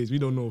 days, 10 days. We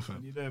don't know,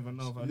 fam. You don't even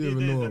know, fam. You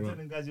don't even know, I'm bro.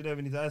 telling guys you don't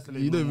even need to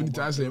isolate. You don't even need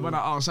to isolate. Man,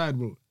 are outside,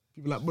 bro.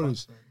 People like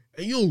brothers.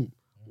 Hey, yo,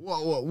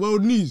 what?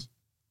 World news,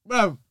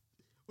 bruv.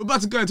 We're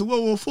about to go into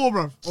World War 4,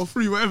 bruv, or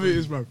 3, whatever it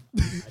is, bruv.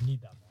 I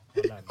need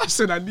that, man. I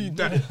said I need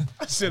that.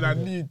 I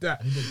need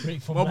that. I need a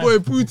break from My life, boy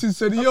bro. Putin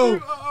said, yo.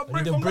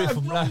 I need a break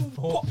from life,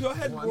 bro. Pop your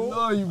head, I bro.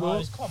 know you, bro.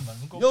 It's calm, man.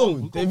 Yo,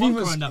 We've got they've bunker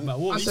even- on that, man.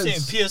 What I are you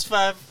said- saying?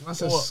 PS5? I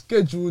said What?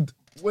 scheduled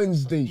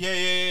Wednesday.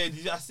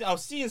 Yeah. I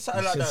was seeing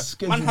something like Said that.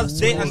 scheduled Man has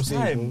date and Wednesday,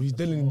 bro. time. He's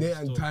dealing in date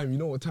and time. You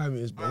know what time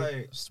it is, bro.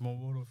 Aye. Small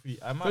world of free.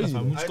 I'm Crazy,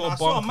 man. We just I got a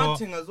saw a mad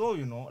bunker. thing as well,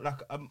 you know.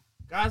 Like,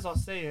 guys are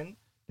saying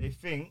they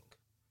think.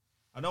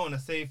 I don't want to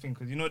say thing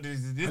because you know this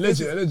is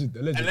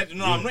Alleged.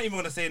 No, I'm not even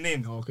gonna say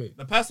names. Oh, okay.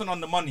 The person on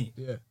the money.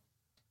 Yeah.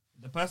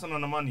 The person on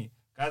the money.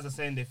 Guys are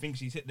saying they think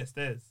she's hit the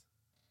stairs.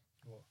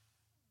 What?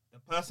 The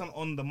person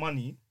on the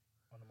money.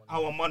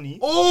 Our money.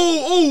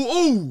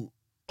 Oh.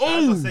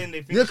 Guys are saying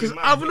they think Yeah, she because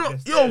might I've hit not.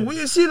 the Yo, stairs. we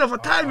ain't seen her for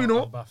time, you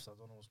know. Baths, I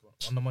don't know what's going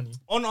on. On the money.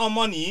 On our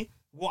money,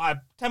 what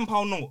a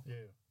 £10 note. Yeah.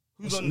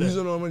 Who's on there? Who's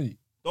on our money?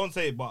 Don't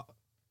say it, but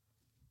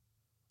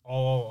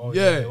Oh,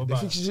 Yeah, what they about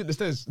think she's hit the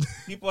stairs.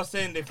 people are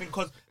saying they think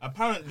because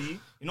apparently,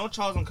 you know,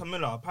 Charles and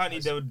Camilla. Apparently,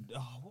 they would.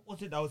 What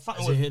was it? That was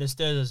something As in with hit the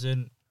stairs, as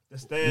in. the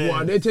stairs.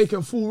 What, are they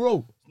taking full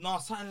role? No,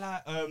 something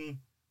like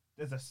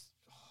there's a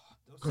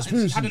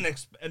Conspiracy. She had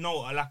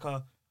like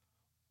a.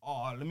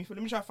 Oh, let me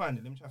try to find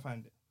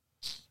it.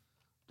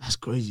 That's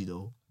crazy,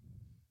 though.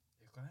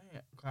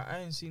 I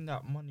ain't seen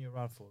that money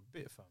around for a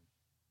bit, fam.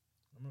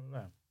 I'm not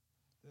lying.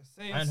 They're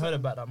saying I ain't heard something-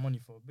 about that money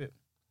for a bit.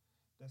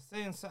 They're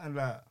saying something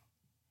like.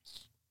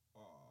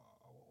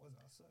 What was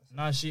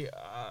that?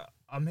 Nah,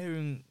 I'm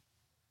hearing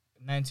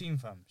 19,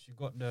 fam. She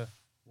got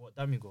what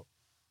Dammy got.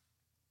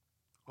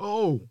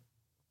 Oh.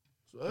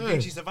 You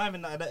think she's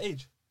surviving that at that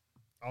age?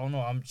 I don't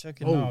know. I'm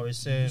checking Oh, now. It's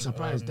saying. I'm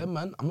surprised. Them,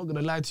 man, I'm not going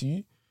to lie to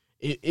you.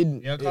 Yeah, they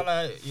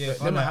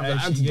might have an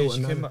antidote she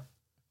and came that. back.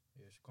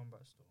 Yeah, she come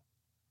back still.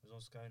 It was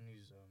on Sky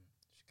News.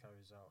 She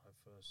carries out her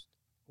first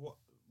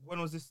When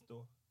was this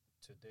though?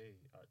 today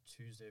at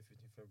Tuesday,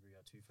 15th February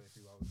at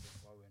 2:33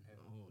 while we're in here.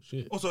 Oh,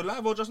 shit. Also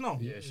live or just now?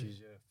 Yeah,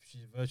 she's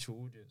a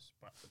virtual audience.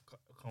 But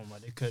come on, man,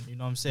 they could, you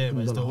know what I'm saying?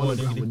 They Man, could it's have the done a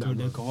whole hologram with that,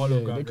 they bro. could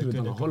hologram. Yeah, they could have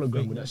done a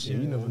hologram with that shit.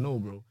 You never know,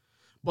 bro.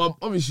 But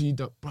obviously,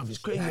 bruv, it's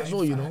crazy as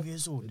well, you know. 5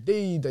 years old.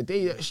 The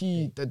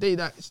day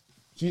that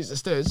she hits the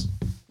stairs,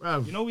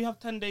 bruv, You know we have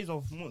 10 days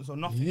of months or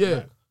nothing. Yeah.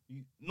 Like,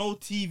 no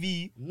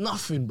TV,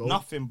 nothing, bro.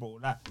 nothing, bro.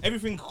 Like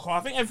everything. I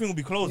think everything will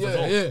be closed as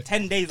Yeah, well. yeah.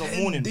 10 days of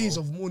 10 mourning. days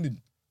bro. of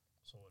mourning.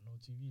 So no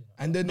TV.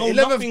 And then No, the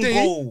 11th nothing, day,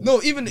 bro.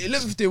 no, even the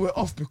 11th day we're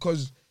off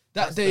because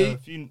that That's day,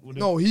 the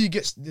no, he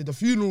gets, the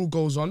funeral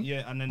goes on,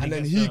 Yeah, and and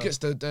then he gets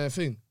the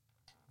thing,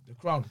 the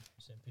crown.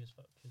 10 days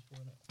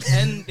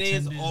 10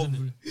 days of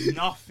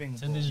nothing.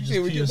 10 bro. days of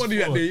Yeah, we get money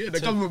that day, yeah, the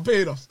government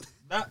paid us.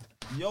 That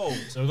yo.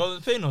 So we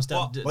got paying us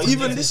that. But But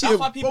even this year, That's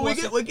why people bro, are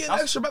saying- we're getting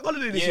that's- extra back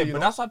holiday this Yeah, year, you but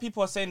know? that's why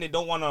people are saying they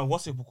don't want to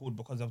what's it called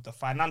because of the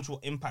financial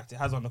impact it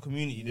has on the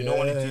community. They don't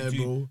want it Yeah, to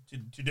bro.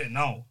 do it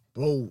now,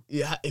 Bro,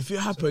 yeah, if it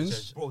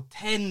happens, bro.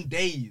 10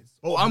 days.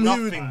 Oh, of I'm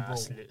nothing, hearing- bro.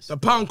 the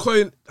pound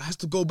coin has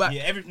to go back.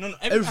 Yeah, that's why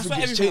Everything everything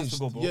gets has changed. to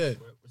go, bro. Yeah.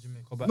 What do you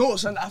mean? Go back. No,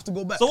 son, I have to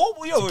go back. So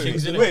what? Yo,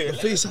 Kings, innit? wait, The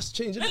face has to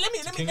change,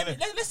 innit?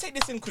 let's take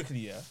this in quickly,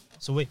 yeah.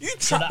 So wait. You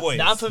so trap boys.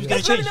 The anthem's gonna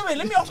Let change.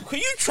 me ask you,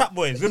 quick, you trap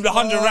boys. With the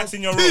 100 racks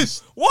in your room.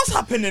 pissed. What's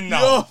happening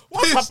now? You're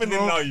What's pissed, happening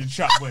bro. now, you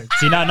trap boys?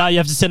 See now you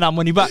have to send that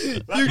money back. Like,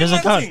 It doesn't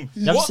one count. thing.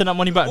 You have to What- send that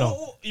money back oh, now.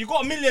 oh, you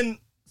got $1 million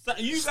So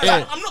you guys,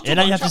 Yeah. I'm not. And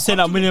now you have to send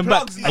that million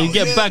back, and you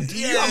get bagged.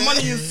 You have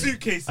money in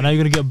suitcases. And now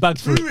you're gonna get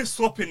bagged for Who it. is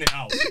swapping it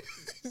out?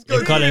 Yeah,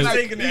 Who Carlo. is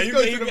taking it? He's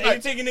going to the Are you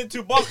bank. taking it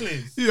to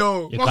Barclays?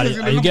 Yo, Yeah, Marcus Carlo, is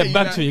gonna and you look get at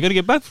bagged like, for it. You're gonna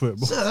get bagged for it,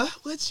 bro. Sir,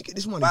 where did you get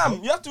this money Bam,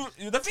 from? you have to.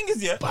 The thing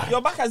is,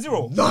 you're back at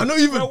zero. No, not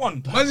even. Square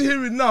one. Imagine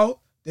hearing now,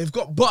 they've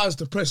got buttons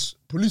to press.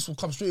 Police will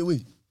come straight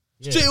away.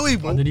 Yeah. Straight away,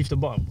 bro. Underneath the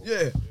bottom, bro.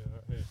 Yeah.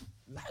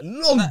 Like,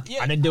 long.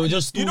 Yeah. And then they will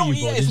just steal you, bro.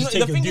 yeah, They it's just not,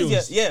 take the your thing deals.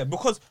 is, yeah,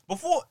 because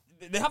before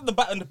they have the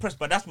button to press,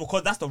 but that's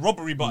because that's the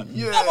robbery button.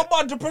 Yeah. They have a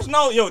button to press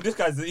now. Yo, this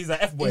guy's he's an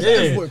F boy. He's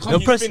an F-boy. He's They'll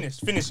press-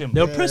 finished. Finish him.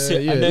 They'll press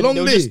it, yeah. and then Long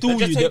they'll day. just steal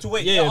Just you. take it to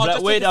wait. Yeah, I'll like,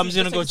 just wait, take I'm it just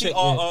to- gonna go just check.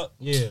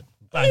 take it, Yeah,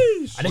 bang.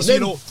 And next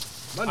then-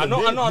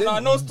 you know, I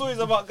know stories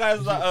about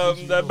guys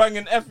that they're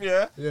banging F,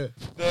 yeah. Yeah.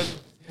 Then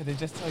they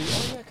just tell you,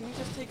 oh yeah, can you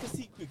just take a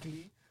seat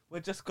quickly? We're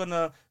just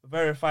gonna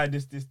verify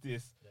this.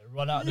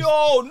 run out.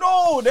 Yo,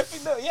 no, they're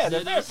They're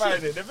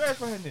verifying it. They're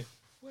verifying it.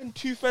 When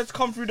two feds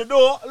come through the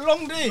door,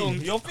 long day. You're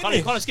You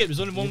finished. can't escape. There's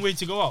only one way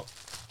to go out.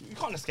 You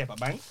can't escape a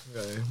bank.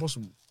 Yeah,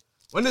 impossible.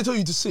 When they tell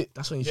you to sit,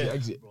 that's when you should Yeah.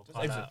 exit. Just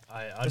exit.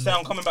 I Just say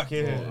I'm coming back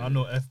here. I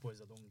know F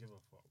boys. I don't give a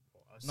fuck.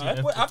 Bro. I see No,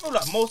 F-boy, I feel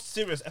like most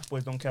serious F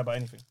boys don't care about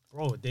anything.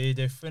 bro, they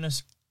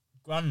finish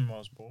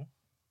grandmas, bro.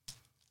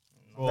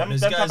 Bro, Them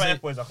there's type guys of that-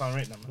 F boys, I can't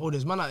rate them. Man. Oh,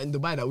 there's man out in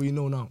Dubai that we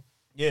know now.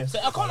 Yeah, so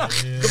I can't.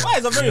 Yeah. Dubai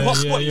is a very hot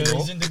spot, you know.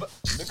 He's in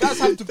Dubai. The guys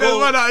have to There's go.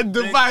 man out in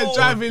they Dubai go-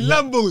 driving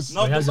Lambos.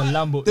 No, He has a Dubai-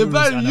 Lambo. They're Urus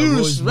driving and a Urus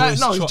Rolls right Royce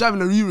now. He's truck.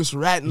 driving a Urus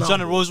right now. He's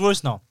driving a Rolls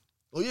Royce now.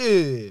 Oh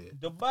yeah.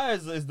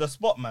 Dubai is the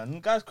spot, man.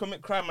 Guys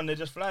commit crime and they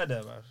just fly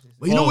there, man.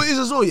 But you know Oh. what it is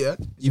as well, yeah?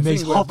 It's He the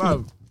makes thing where,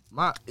 happy.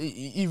 bruv,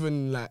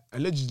 even like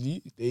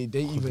allegedly, they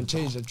even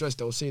change the address.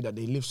 They'll say that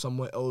they live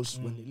somewhere else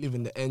when they live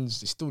in the ends.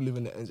 They still live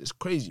in the ends. It's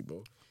crazy,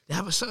 bro. They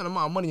have a certain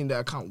amount of money in their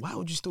account. Why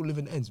would you still live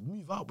in the ends?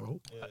 Move out,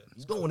 bro.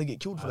 You don't want to get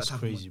killed for That's that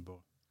type crazy, of money.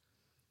 bro.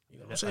 You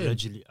know what I'm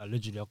saying?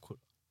 Allegedly, I could.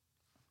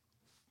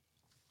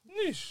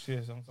 Yeesh,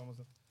 yeah, someone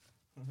said.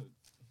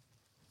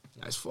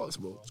 Yeah, it's fucked,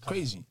 bro. It's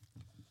crazy.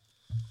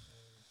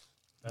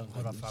 Thank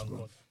God I found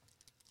God.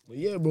 But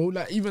yeah, bro,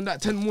 like even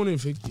that 10 morning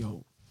thing,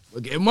 yo,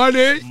 we're getting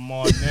money.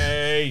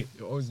 Money.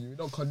 Yo, obviously, we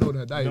don't condone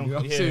her dying, you know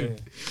what I'm Yeah. saying?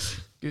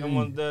 Get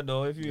Someone's me? there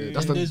though. If you, Yeah,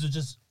 that's And the- days were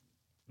just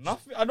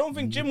nothing. I don't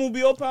think gym will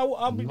be open.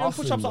 I'll be doing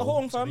Nothing, push-ups at bro.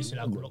 home, fam. basically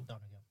like lockdown again.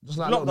 Just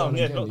like Lockdown,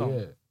 yeah, again, lockdown.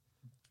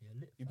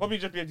 yeah. You probably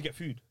just be able to get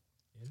food.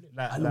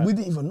 Like, And we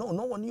didn't even know.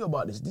 No one knew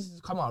about this. This has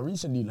come out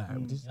recently.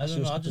 Like, this I actually don't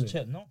was know. I just happening.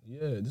 checked. No.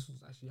 Yeah, this was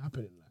actually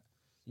happening.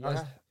 Like,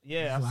 yes,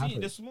 yeah, what I see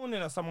happened. this morning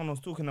that someone was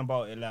talking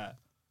about it, like,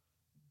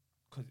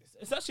 cause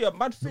it's actually a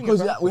bad thing. because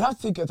fam. like, we have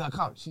to take into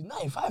account. She's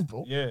 95,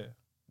 bro. Yeah,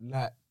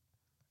 Like,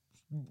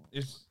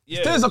 it's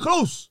stairs are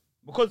close.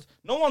 because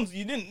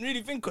you didn't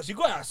really think, because she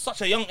got it at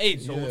such a young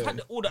age, so we've Yeah. had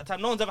it all that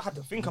time. No one's ever had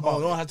to think Oh,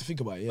 about no one it. had to think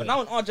about it. Yeah. But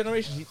now in our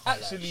generation, she's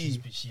Like, actually. she's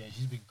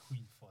been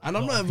queen for. And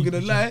I'm a lot not of even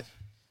gonna people. lie.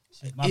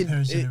 My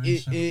parents'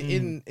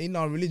 generation. In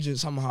our religion,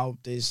 somehow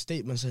there's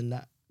statements in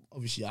that.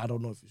 Obviously, I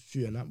don't know if it's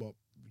true or not, but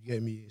you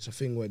get me. It's a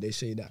thing where they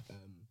say that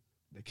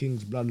the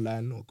king's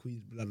bloodline or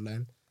queen's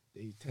bloodline,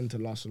 they tend to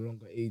last a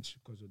longer age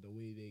because of the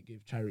way they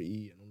give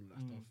charity and all that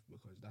stuff.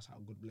 Because that's how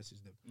God blesses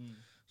them.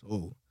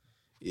 So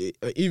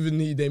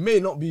even they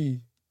may not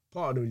be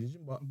part of the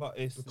religion, but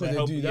it's because they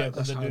help, do yeah, that,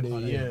 'cause that's they how do-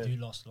 they. Yeah, yeah. do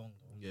last long.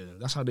 Though. Yeah,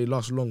 that's how they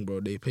last long,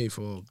 bro. They pay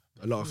for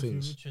a lot of If you're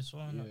things. rich as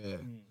well, innit? Yeah.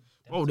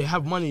 Bro, they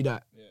have money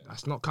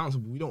that's not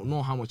countable. We don't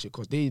know how much it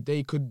costs. They're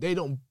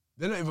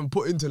not even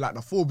put into like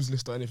the Forbes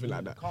list or anything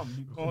like that. They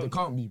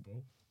can't be,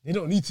 bro. They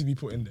don't need to be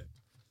put in there.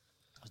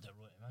 Because they're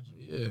royal. Imagine.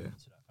 Yeah. To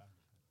that family.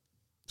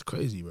 It's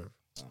crazy, bro. Like,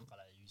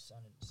 you sign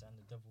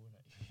the devil,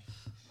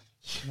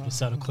 innit? You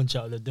sign a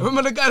contract with the devil.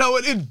 Remember the guy that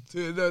went in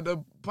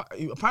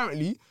to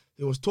apparently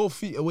he was 12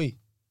 feet away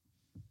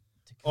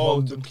to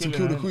kill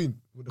the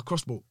queen with the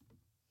crossbow.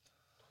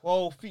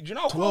 12 feet. Do you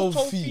know how 12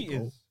 12 feet, feet bro.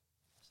 is?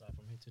 It's like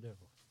from here to there,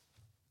 bro.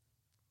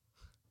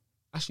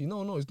 Actually,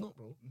 no, it's not,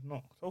 bro.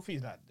 No, 12 feet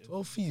is that.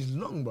 12 feet is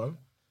long, bro.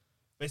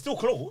 But it's still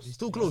close. He's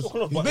still close.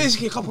 close, He's but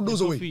basically a couple doors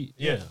 12 away. feet.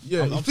 Yeah.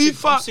 Yeah, I'm if he 6,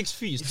 found I'm 6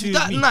 feet. It's if 2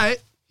 that me. night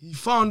he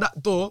found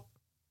that door,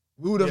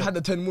 we would have Yeah. had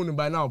the 10 morning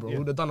by now, bro. Yeah. We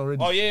would have done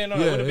already. Oh, yeah, no, it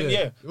would have been, yeah.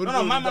 It would've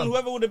No, my been man, done.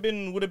 whoever would have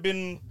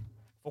been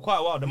for quite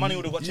a while. The money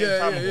would have got changed Yeah,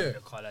 time yeah, ago. yeah. The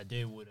car, like,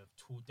 they would have.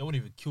 They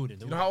wouldn't even killed him.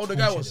 They You know how old the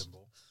guy tortured was? him,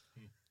 bro.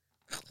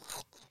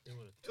 They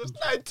would've He was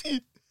 19.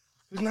 He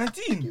was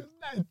 19. He was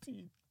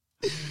 19.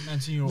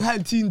 19-year-old.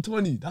 19,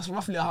 20. That's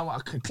roughly how I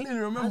can clearly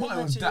remember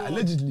it was that,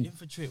 allegedly.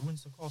 Infiltrate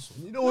Windsor Castle.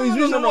 You know what his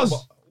reason was?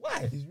 but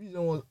why? His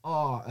reason was,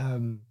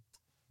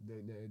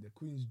 the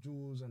Queen's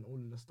jewels and all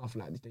of the stuff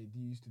like this they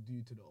used to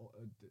do to the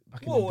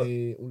back in the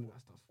day, all of that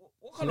stuff.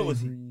 What colour was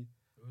he? Slavery.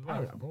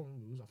 Apparently, bro,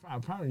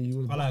 apparently he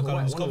was Colour, black or colour,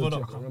 white, it's one of the covered two,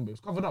 up, I can't bro. remember. It was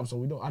covered up,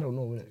 so I don't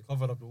know. Innit?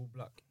 Covered up all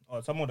black.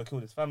 Oh, someone would have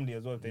killed his family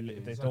as well if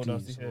they told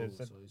us. So, Yeah,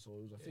 so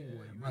it was a thing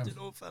where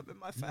fam, in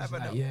my he was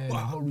like, yeah, the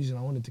whole reason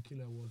I wanted to kill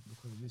her was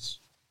because of this.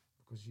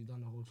 Because she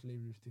done the whole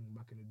slavery thing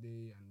back in the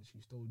day, and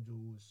she stole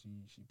jewels.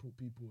 She put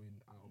people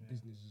out of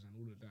businesses and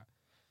all of that.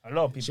 a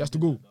lot of people. She has to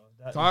do go. that,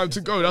 though. That Time is to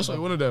just go. the That's thing what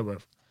I wanted there, bro.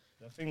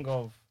 The thing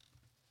of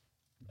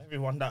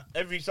everyone that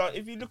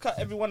if you look at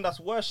everyone that's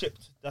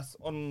worshipped, that's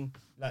on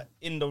like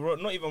in the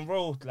road, not even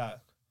road, like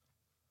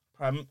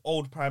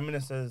old prime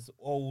ministers,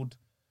 old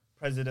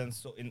presidents,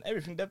 so in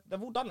everything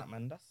they've all done that,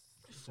 man.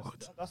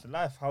 That's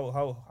life.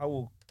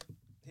 How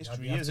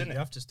history is, isn't it? You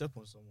have to step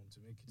on someone to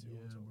make it to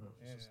your own, bro.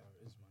 Yeah. It's just how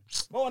it is,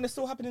 man. Well, and it's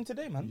still happening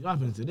today, man. It's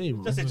happening today,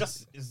 bro. It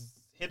just is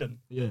hidden.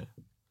 Yeah.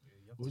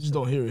 We just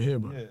don't hear it here,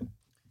 bro. Yeah.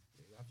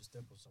 You have to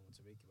step on someone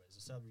to make it, but it's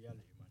a sad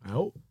reality, man. I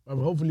hope. Bro,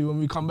 hopefully when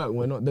we come back,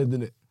 we're not dead,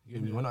 innit? You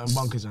get me? We're not in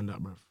bunkers and that,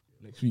 bro.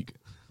 Next week.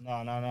 No.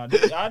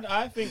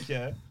 I think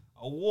a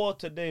war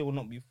today will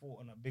not be fought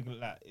on a big we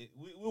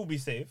will be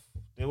safe.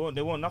 They won't.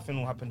 Nothing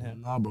will happen here.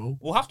 Nah, bro.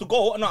 We'll have to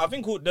go. No, I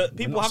think the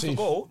people have safe. to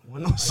go. We're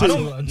not safe.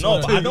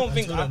 But I don't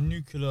think that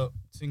nuclear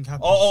thing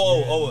happens.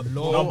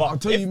 No, but I'll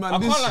tell you, man. I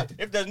can't lie.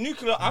 If there's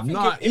nuclear, I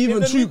think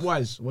even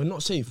troop-wise, we're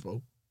not safe,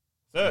 bro.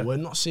 Sir. We're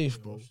not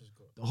safe, bro.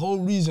 The whole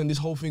reason this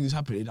whole thing is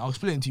happening, I'll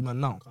explain it to you, man.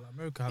 Now,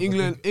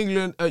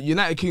 England,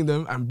 United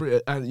Kingdom and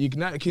Britain, and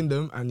United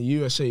Kingdom and the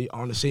USA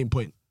are on the same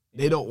point.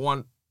 They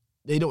want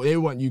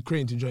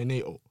Ukraine to join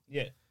NATO.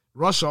 Yeah.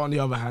 Russia, on the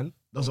other hand,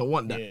 doesn't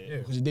want that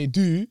because if they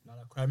do.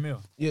 Crimea.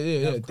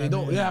 Yeah. They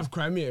don't. They have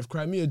Crimea. If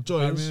Crimea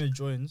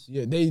joins,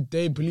 yeah,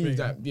 they believe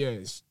that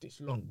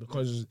it's long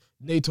because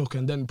NATO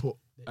can then put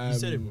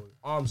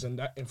arms and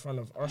that in front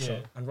of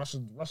Russia, and Russia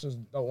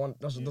doesn't want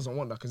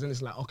that because then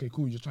it's like, okay,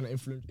 cool, you're trying to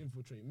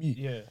infiltrate me.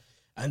 Yeah.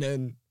 And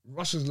then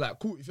Russia's like,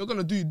 cool, if you're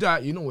gonna do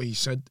that, you know what he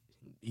said.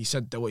 He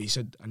said what he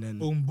said, and then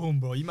boom,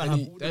 bro. You might have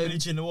all the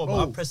village in the world,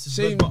 but I pressed this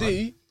same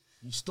day.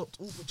 He stopped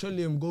all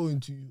petroleum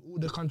going to all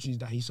the countries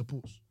that he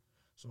supports.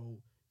 So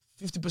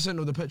 50%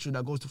 of the petrol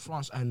that goes to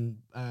France and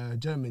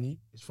Germany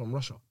is from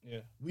Russia. Yeah.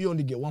 We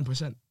only get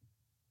 1%.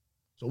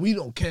 So we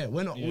don't care.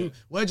 We're not.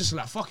 We're just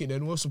like, fuck it,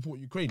 then we'll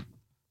support Ukraine.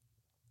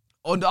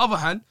 On the other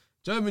hand,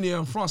 Germany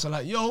and France are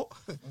like, yo,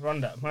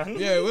 run that, man.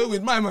 Yeah, we're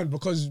with my man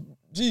because,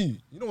 you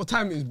know what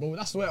time it is, bro.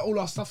 That's where all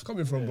our stuff's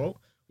coming from, bro.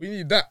 We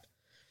need that.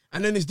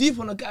 And then it's deep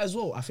on the guy as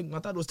well. I think my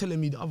dad was telling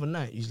me the other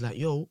night, he's like,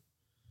 yo,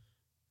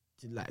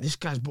 like this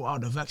guy's brought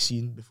out the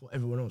vaccine before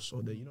everyone else.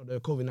 So the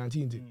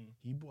COVID-19 thing.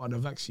 He brought out the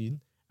vaccine,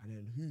 and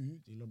then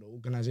the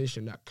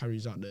organization that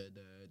carries out the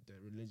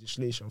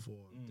legislation for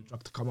the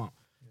drug to come out,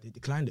 they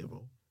declined it,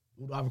 bro.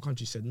 All the other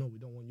countries said, no, we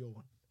don't want your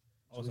one.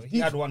 So he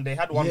had one. They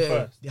had one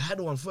first. They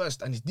had one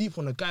first, and it's deep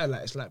on the guy.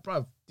 Like it's like,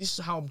 bruv, this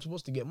is how I'm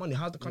supposed to get money.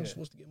 How's the country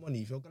supposed to get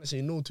money if you're gonna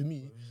say no to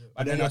me?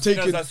 And then as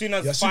soon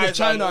as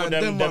China and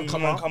them Denmark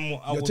come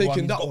out, you're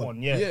taking that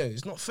one. Yeah,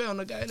 it's not fair on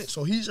the guy, innit?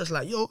 So he's just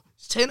like, yo,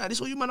 China, this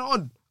is what you man are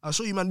on. I'll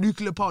show you man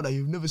nuclear power that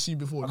you've never seen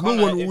before. No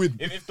one will win.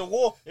 If the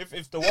world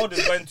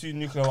is going to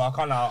nuclear war,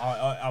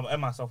 I'll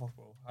end myself off,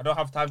 bro. I don't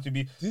have time to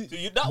be.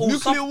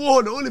 Nuclear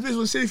war, the only place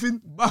we're safe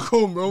in, back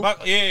home, bro. I'm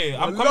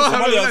coming to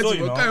Somalia as well,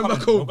 you know.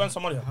 We're going to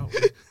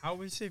Somalia. How are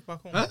we safe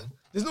back home? Huh?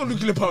 There's no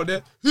nuclear power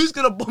there. Who's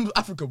gonna bomb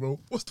Africa, bro?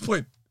 What's the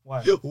point?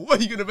 Why? What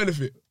are you gonna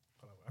benefit?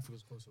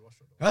 Africa's close to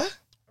Russia, though. Huh?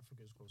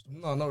 Africa's close to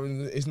Russia.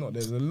 No, it's not.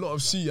 There's a lot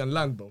of sea and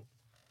land, bro.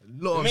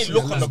 It may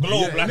look on the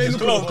globe like it's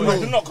close,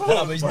 but it's not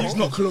close. It's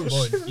not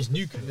close. It's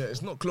nuclear. Yeah,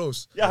 it's not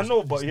close. Yeah, I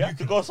know, but you have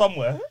to go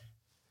somewhere.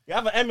 You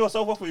have to aim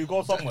yourself off when you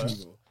go somewhere.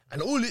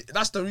 And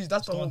that's the reason.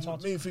 That's the whole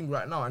main thing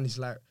right now. And it's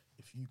like,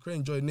 if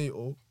Ukraine join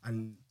NATO,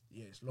 and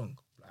it's long.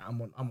 Like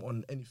I'm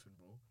on anything,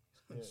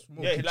 bro.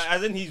 Yeah, like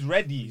as in he's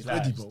ready. He's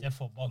ready, bro. They're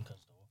for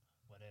bunkers though.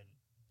 But then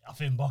I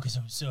think bunkers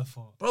are reserved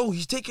for. Bro,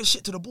 he's taking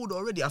shit to the border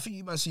already. I think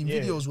you might see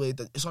videos where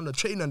it's on the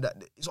train and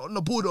that it's on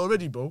the border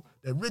already, bro.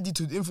 They're ready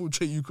to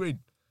infiltrate Ukraine.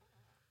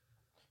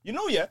 You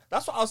know,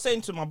 that's what I was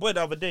saying to my boy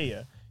the other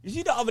day, You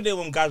see the other day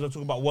when guys were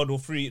talking about World War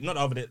III, not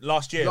the other day,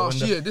 last year. It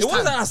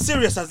wasn't as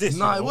serious as this.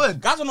 Nah, it wasn't.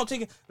 Guys were not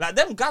taking, like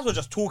them guys were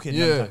just talking.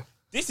 Yeah.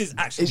 This is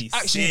actually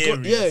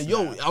serious.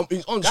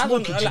 It's on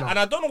smoking. And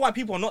I don't know why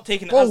people are not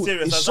taking it as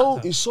serious as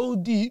that. It's so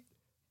deep.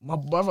 My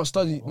brother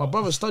studied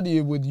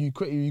with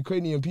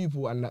Ukrainian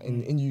people and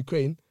in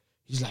Ukraine.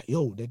 He's like,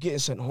 yo, they're getting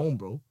sent home,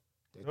 bro.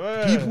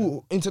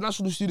 People,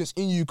 international students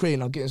in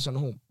Ukraine are getting sent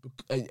home.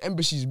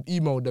 Embassies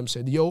emailed them,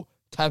 said, yo,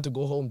 time to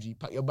go home, G.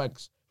 Pack your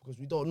bags. Because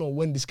we don't know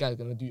when this guy's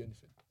going to do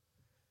anything.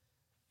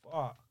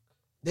 Fuck.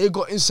 They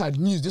got inside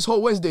news. This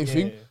whole Wednesday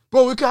thing.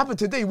 Bro, it could happen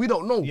today. We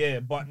don't know. Yeah,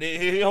 but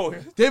they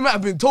might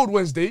have been told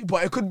Wednesday,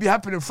 but it could be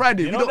happening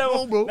Friday. We don't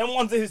know, bro. Them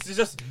ones is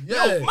just...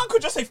 Yeah. Man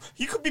could just say...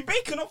 He could be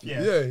baking up.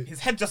 Yeah. His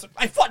head just...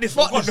 I fuck this.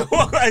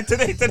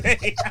 Today.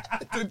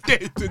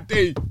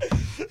 Today.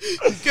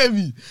 You get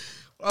me?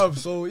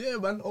 So, yeah,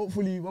 man.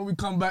 Hopefully, when we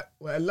come back,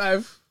 we're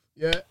alive.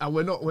 Yeah, and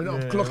we're not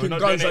clocking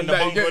guns and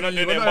that. We're not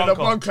in the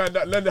bunker and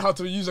that, learning how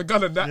to use a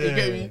gun and that. You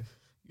get me?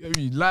 You get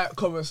me? Like,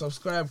 comment,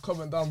 subscribe,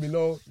 comment down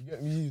below. You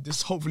get me?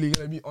 This hopefully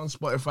gonna be on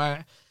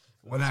Spotify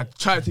when I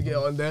try to get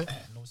on there.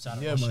 No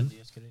sound man. The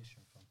escalation.